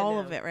Hulu, like all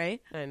of know. it, right?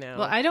 I know.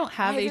 Well, I don't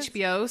have Why is-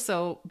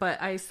 HBO,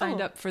 but I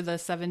signed Oh. up for the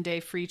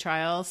 7-day free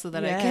trial so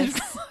that I Yes.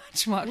 could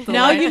watch Walk the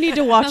Now Line. you need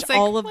to I watch was like,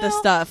 all of the well,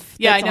 stuff.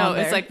 Yeah, I that's know. on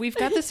It's there. like we've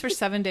got this for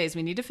 7 days.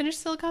 We need to finish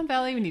Silicon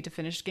Valley. We need to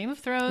finish Game of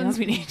Thrones.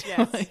 Yep. We need to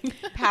Yes. like,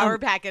 Power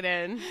pack it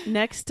in.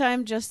 Next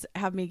time, just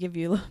have me give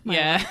you my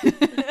yeah.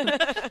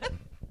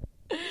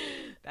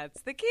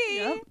 That's the key.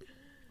 Yep.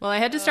 Well, I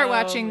had to start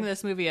watching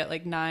this movie at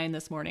like 9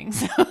 this morning,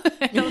 so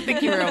I don't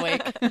think you were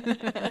awake.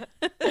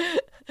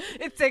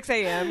 It's 6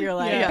 a.m. You're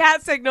like, Yeah.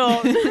 bat signal.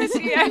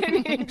 Christy, I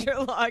need your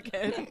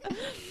login.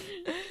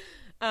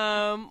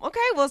 Okay,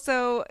 well,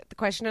 so the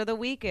question of the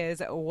week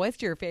is,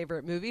 what's your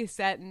favorite movie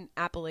set in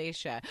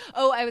Appalachia?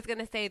 Oh, I was going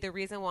to say the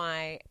reason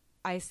why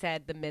I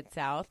said the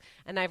Mid-South,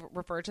 and I've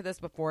referred to this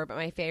before, but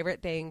my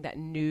favorite thing that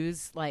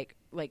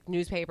like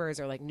newspapers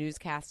or like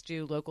newscasts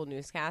do, local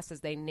newscasts, is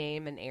they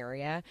name an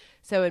area.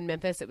 So in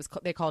Memphis,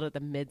 they called it the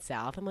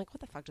Mid-South. I'm like,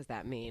 what the fuck does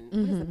that mean?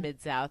 What is the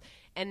Mid-South?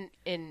 And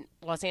in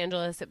Los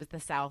Angeles, it was the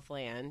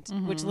Southland,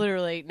 which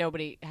literally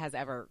nobody has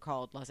ever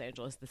called Los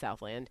Angeles the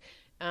Southland,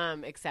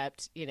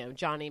 except,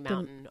 Johnny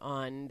Mountain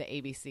on the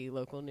ABC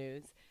local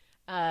news.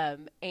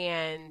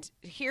 And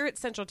here at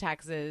Central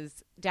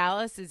Texas,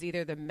 Dallas is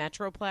either the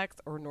Metroplex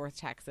or North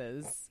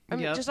Texas. I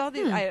mean, Yep. just all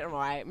these. I don't know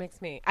why it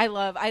makes me. I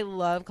love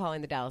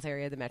calling the Dallas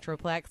area the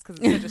Metroplex because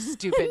it's such a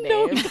stupid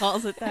no one name.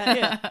 calls it that.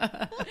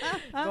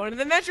 Yeah. Going to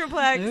the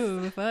Metroplex.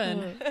 Ooh,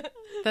 fun.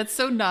 That's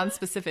so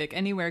non-specific.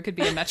 Anywhere could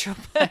be a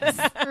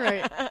metroplex.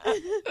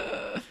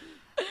 Right.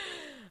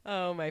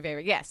 Oh, my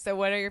favorite. Yes. So,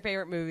 what are your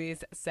favorite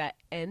movies set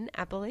in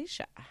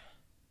Appalachia?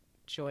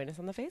 Join us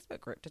on the Facebook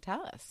group to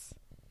tell us.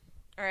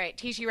 All right,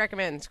 Tishi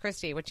recommends.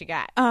 Christy, what you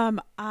got?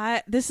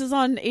 This is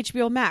on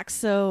HBO Max,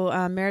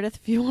 so Meredith,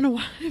 if you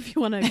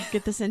want to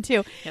get this in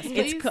too, Yes,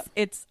 please.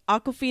 it's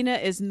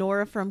Aquafina is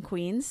Nora from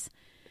Queens.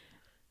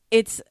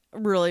 It's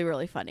really,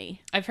 really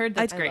funny. I've heard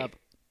that's I great. I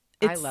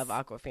It's- love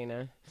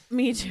Aquafina.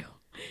 Me too.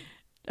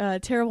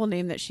 Terrible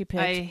name that she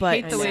picked, I but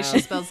hate the I way know. she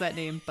spells that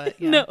name, but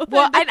yeah. no.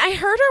 Well, I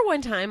heard her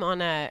one time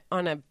on a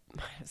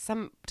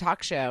some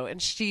talk show,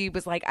 and she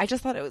was like, I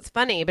just thought it was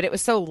funny, but it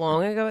was so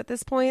long ago at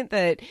this point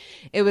that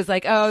it was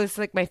like, oh, it's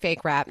like my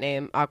fake rap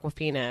name,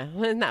 Aquafina.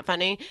 Isn't that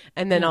funny?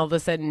 And then all of a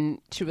sudden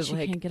she was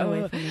like, can't get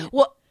away from it.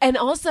 Well, and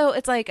also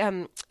it's like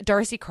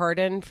Darcy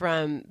Carden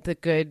from The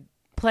Good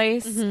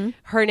Place.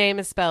 Her name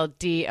is spelled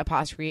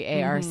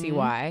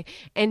D''ARCY,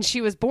 and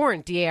she was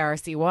born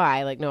DARCY,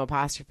 like no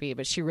apostrophe,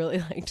 but she really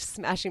liked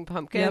Smashing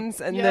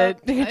Pumpkins, and the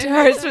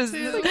guitarist was,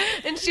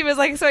 and she was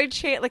like, so I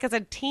changed, like as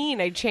a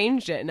teen, I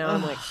changed it. Now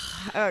I'm like,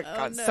 oh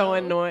god, so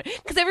annoying,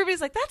 because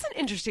everybody's like, that's an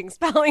interesting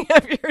spelling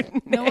of your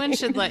name. No one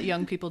should let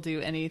young people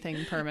do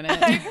anything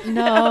permanent.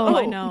 No,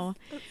 I know.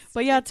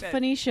 But yeah, it's a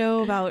funny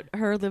show about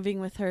her living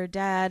with her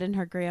dad and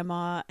her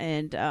grandma,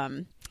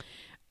 and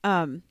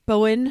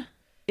Bowen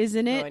is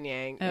in it. Bowen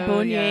Yang.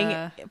 Bowen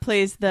Yang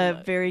plays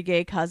the very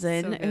gay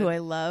cousin who I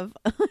love.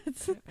 I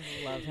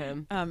love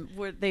him.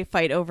 Where they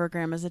fight over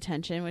grandma's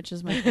attention, which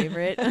is my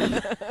favorite.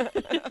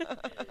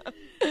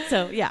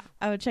 So yeah,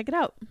 I would check it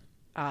out.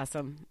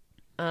 Awesome.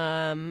 All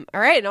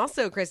right, and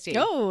also Christy.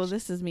 Oh,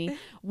 this is me.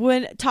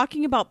 When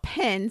talking about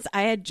pens,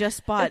 I had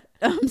just bought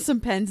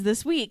some pens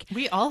this week.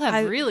 We all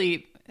have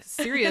really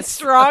serious,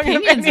 strong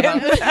opinions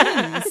about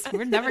pens.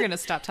 We're never going to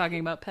stop talking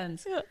about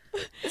pens.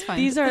 It's fine.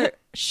 These are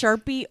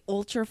Sharpie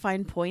Ultra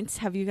Fine Points.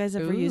 Have you guys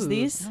ever used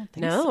these? I don't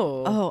think No.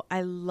 so. Oh,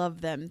 I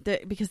love them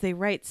because they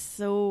write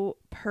so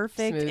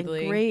perfect Smoothly.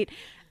 and great.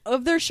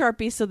 Of their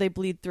Sharpies, so they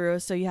bleed through,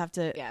 so you have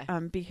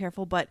to be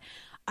careful. But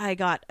I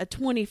got a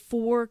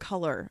 24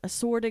 color,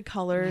 assorted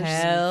colors.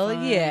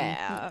 Hell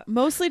yeah.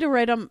 Mostly to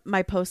write on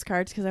my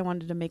postcards because I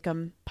wanted to make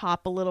them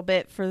pop a little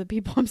bit for the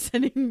people I'm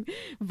sending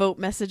vote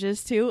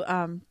messages to.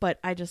 But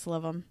I just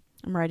love them.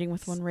 I'm writing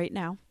with one right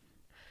now.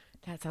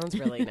 That sounds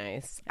really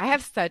nice. I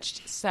have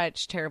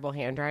such terrible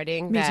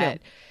handwriting Me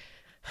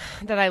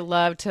that I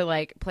love to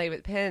like play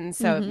with pens.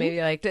 So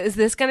maybe like, is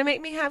this going to make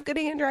me have good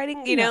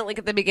handwriting? You know, like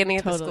at the beginning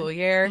of the school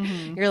year,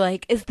 you're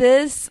like, is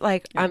this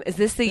like, is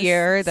this the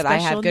year that I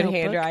have good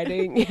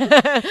handwriting?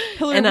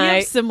 Hillary, And we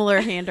have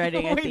similar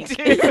handwriting, I we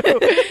think. do.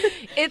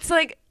 It's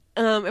like,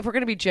 if we're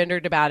going to be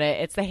gendered about it,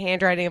 it's the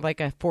handwriting of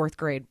like a 4th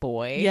grade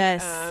boy.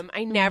 Yes.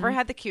 I never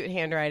had the cute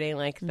handwriting,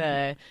 like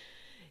the,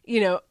 you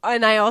know,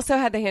 and I also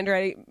had the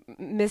handwriting.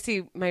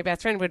 Missy, my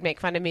best friend, would make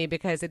fun of me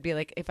because it'd be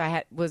like, if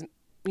I was,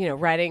 you know,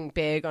 writing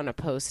big on a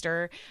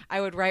poster,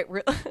 I would write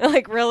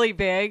like really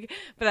big,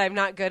 but I'm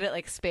not good at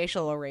like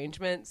spatial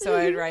arrangement. So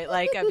I'd write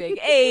like a big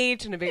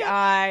H and a big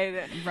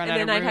I, Run and out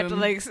then of I'd have to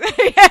room.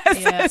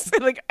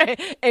 like,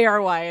 like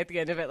ARY at the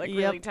end of it, like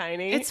really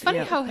tiny. It's funny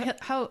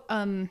how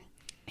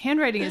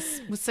handwriting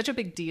was such a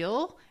big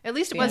deal. At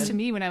least it was to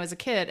me when I was a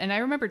kid. And I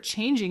remember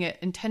changing it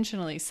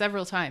intentionally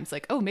several times.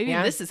 Like, oh, maybe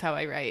this is how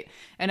I write.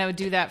 And I would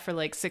do that for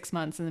like 6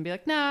 months and then be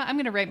like, nah, I'm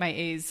going to write my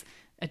A's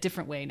a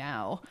different way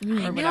now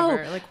or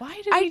whatever. Like,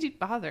 why did we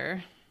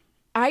bother?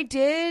 I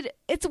did.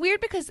 It's weird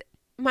because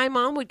my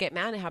mom would get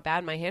mad at how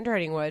bad my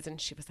handwriting was,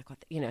 and she was like,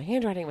 "What? You know,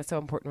 handwriting was so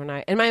important when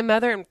I." And my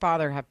mother and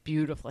father have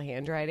beautiful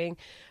handwriting,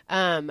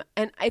 and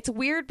it's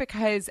weird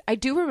because I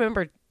do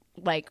remember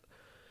like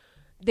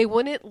they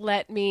wouldn't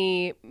let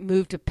me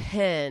move to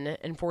pen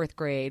in 4th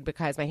grade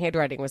because my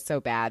handwriting was so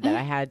bad that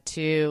I had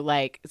to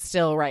like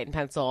still write in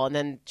pencil. And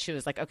then she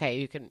was like, okay,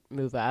 you can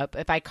move up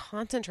if I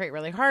concentrate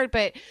really hard,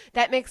 but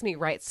that makes me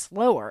write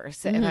slower.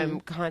 So if I'm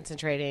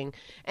concentrating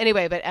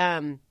anyway, but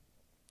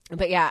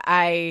yeah,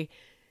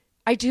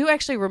 I do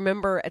actually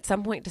remember at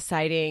some point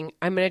deciding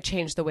I'm going to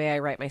change the way I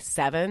write my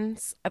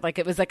 7s. Like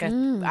it was like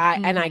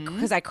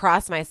because I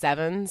crossed my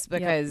 7s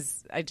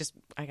because I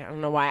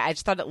don't know why. I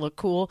just thought it looked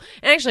cool.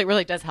 And actually it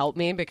really does help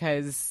me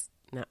because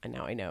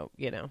now I know,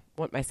 you know,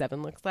 what my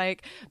 7 looks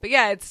like. But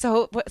yeah, it's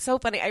so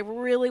funny. I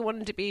really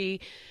wanted to be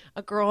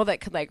a girl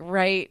that could like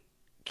write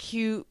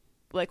cute,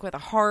 like with a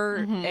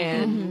heart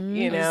and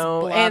you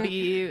know,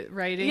 blobby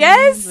writing.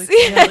 Yes, like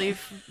really,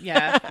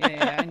 yeah,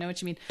 I know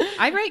what you mean.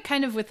 I write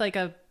kind of with like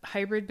a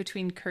hybrid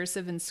between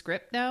cursive and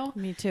script now.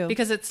 Me too,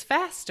 because it's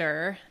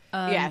faster.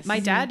 Yes, my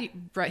dad,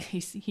 right?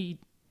 He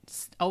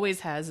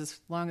always has,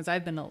 as long as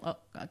I've been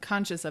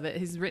conscious of it.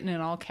 He's written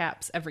in all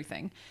caps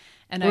everything,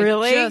 and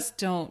I just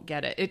don't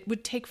get it. It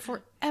would take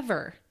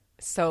forever.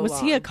 So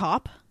was he a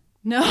cop?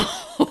 No.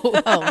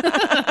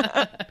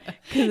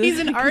 He's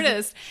an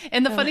artist.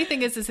 And the funny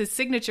thing is his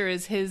signature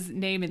is his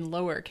name in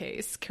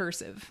lowercase,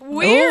 cursive.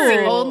 Weird.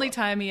 It's the only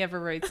time he ever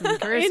writes in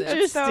cursive.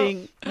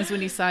 Interesting. Is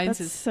when he signs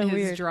That's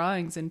his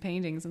drawings and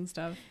paintings and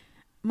stuff.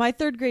 My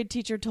 3rd grade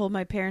teacher told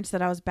my parents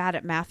that I was bad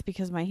at math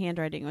because my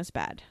handwriting was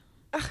bad.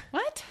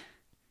 What?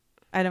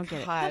 I don't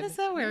get it. How does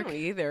that work? I don't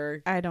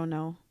either. I don't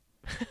know.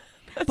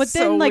 That's But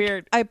then so like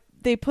weird.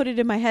 they put it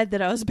in my head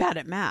that I was bad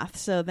at math,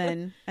 so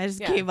then I just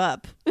gave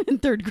up in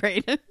 3rd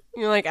grade.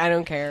 You're like, I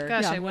don't care.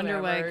 Gosh, Yeah, I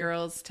wonder why whatever.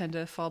 girls tend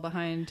to fall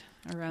behind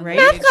around Right?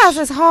 that Math age. class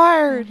is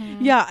hard.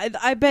 Yeah,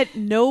 I bet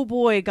no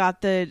boy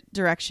got the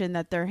direction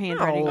that their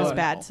handwriting No. was Oh,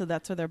 bad, no. so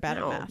that's why they're bad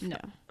No. at math. No.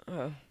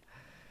 Oh.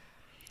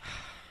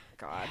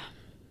 God.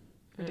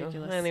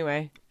 Ridiculous.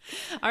 Anyway,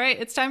 All right,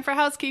 it's time for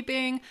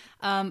housekeeping.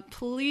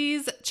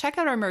 Please check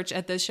out our merch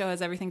at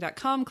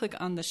thisshowhaseverything.com. Click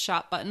on the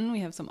shop button.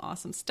 We have some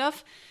awesome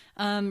stuff.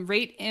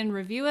 Rate and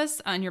review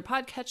us on your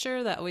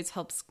podcatcher. That always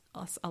helps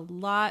us a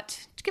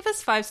lot. Give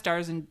us 5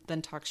 stars and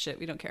then talk shit.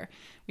 We don't care.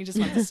 We just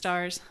want the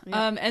stars.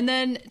 Yep. And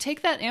then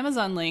take that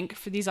Amazon link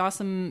for these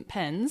awesome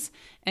pens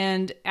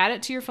and add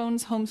it to your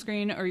phone's home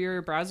screen or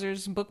your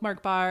browser's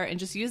bookmark bar and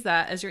just use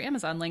that as your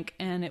Amazon link,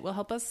 and it will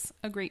help us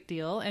a great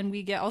deal. And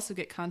we also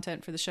get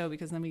content for the show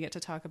because then we get to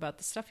talk about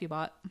the stuff you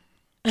bought.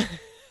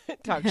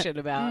 Talk shit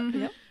about.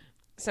 Mm-hmm. Yep.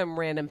 Some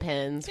random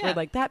pens. Yeah. We're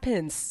like, that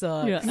pen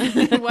sucks.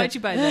 Yeah. Why'd you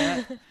buy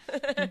that?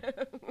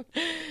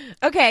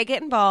 Okay,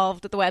 get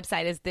involved. The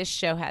website is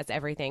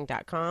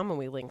thisshowhaseverything.com, and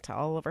we link to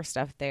all of our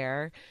stuff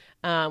there.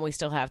 We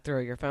still have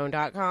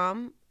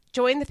throwyourphone.com.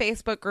 Join the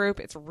Facebook group.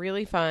 It's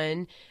really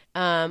fun.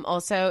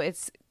 Also,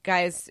 it's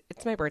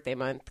my birthday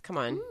month. Come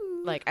on.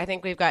 Ooh. Like, I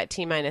think we've got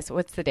T-minus,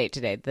 what's the date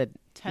today? The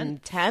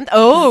 10th?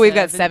 Oh, we've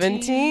got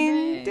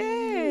 17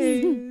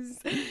 days.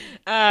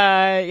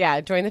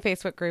 Yeah, join the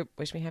Facebook group.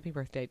 Wish me happy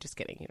birthday. Just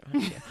kidding. You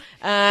don't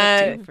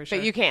have to. For sure.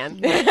 But you can.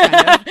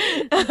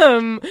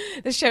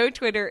 The show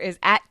Twitter is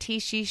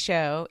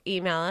 @TSheShow.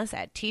 Email us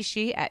at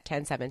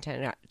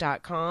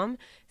tshi@10710.com.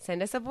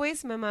 Send us a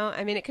voice memo.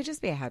 I mean, it could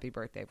just be a happy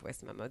birthday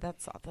voice memo.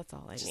 That's all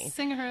I need. Just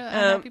sing her a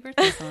happy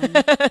birthday song.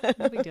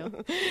 No big deal.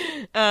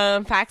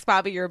 Fax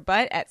Bobby your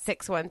butt at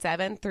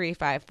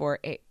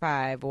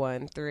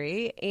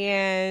 617-354-8513.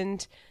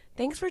 And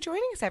thanks for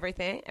joining us,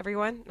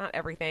 everyone. Not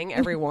everything,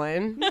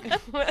 everyone.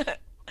 That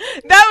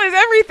was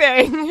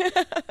everything.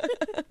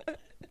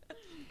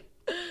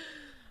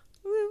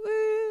 Woo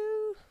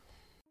woo.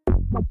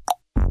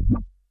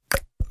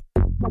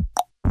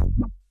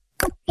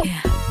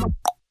 Yeah.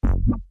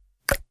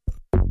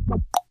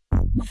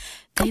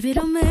 Baby,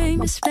 don't make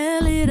me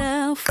spell it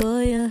out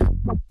for you.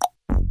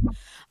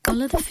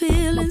 All of the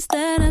feelings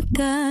that I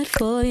got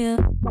for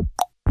you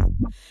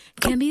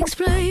can't be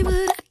explained, but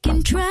I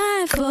can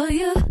try for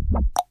you.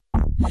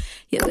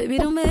 Yeah, baby,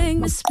 don't make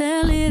me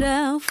spell it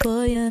out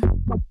for you.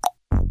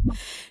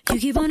 You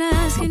keep on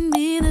asking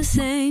me the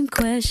same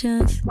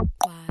questions.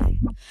 Why?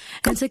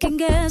 And second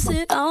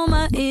guessing all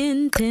my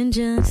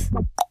intentions.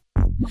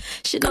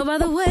 Should know by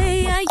the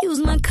way I use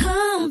my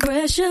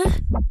compression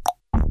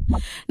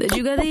that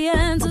you got the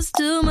answers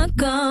to my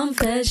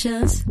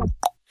confessions.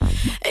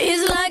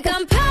 It's like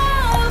I'm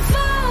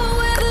powerful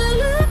with a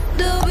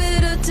little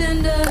bit of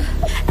tender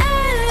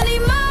and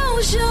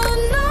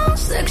emotional,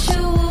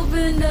 sexual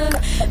bender.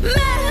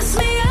 Mess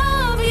me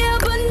up, yeah,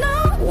 but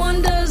no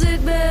one does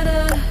it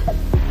better.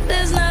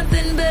 There's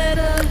nothing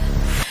better.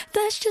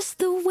 That's just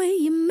the way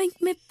you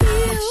make me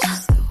feel.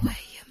 That's just the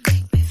way you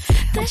make me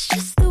feel. That's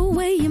just the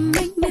way you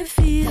make me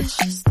feel.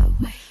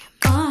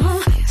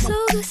 So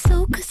good,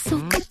 so good, so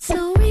good,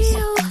 so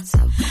real.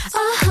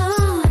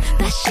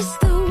 That's just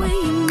the way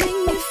you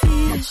make me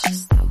feel. That's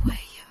just the way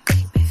you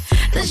make me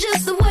feel. That's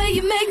just the way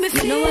you make me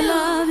feel. You know I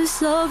love you,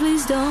 so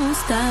please don't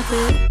stop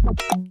it.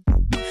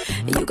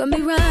 You got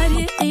me right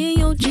here in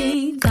your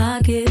jean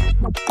pocket,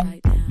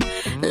 right now,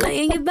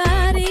 laying your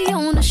body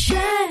on the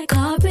shag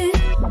carpet.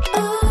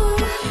 Oh,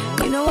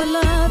 you know I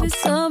love you,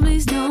 so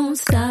please don't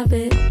stop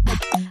it.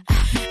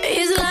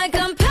 It's like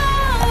I'm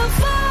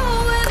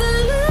powerful with a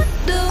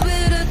little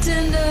bit of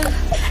tender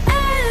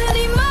and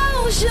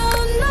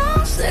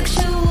emotional,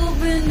 sexual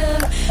bender.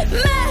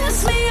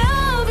 Mess me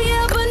up,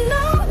 yeah, but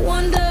no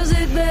one does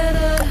it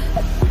better.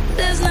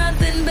 There's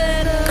nothing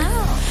better.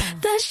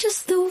 That's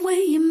just the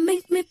way you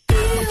make me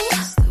feel.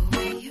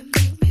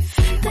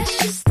 That's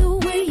just the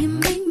way you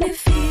make me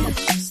feel.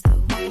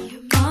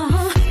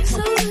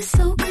 So good,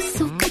 so good,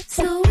 so good,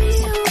 so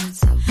real.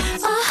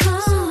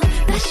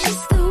 That's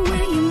just the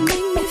way you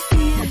make me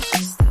feel.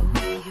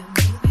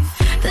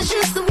 That's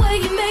just the way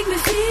you make me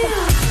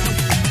feel.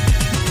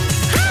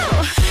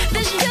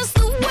 That's just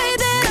the way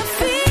that I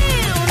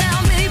feel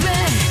now, baby.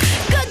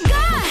 Good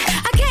God,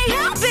 I can't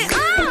help it.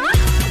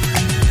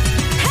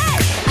 Hey,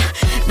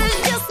 that's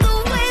just the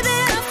way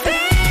that I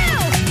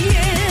feel.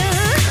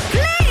 Yeah,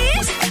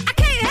 please, I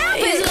can't help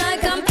it. It's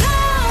like I'm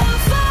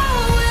powerful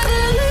with a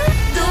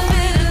little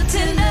bit of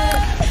tender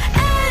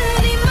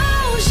and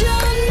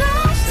emotional,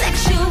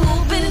 sexual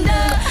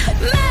bender.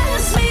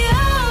 Mess me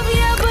up,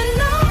 yeah, but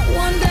no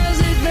one does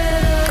it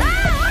better.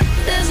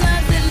 There's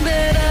nothing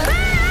better.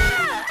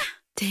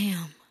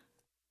 Damn.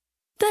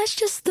 That's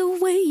just the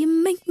way you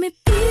make me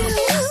feel.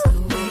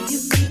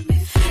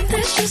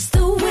 That's just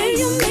the way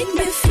you make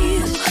me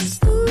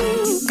feel.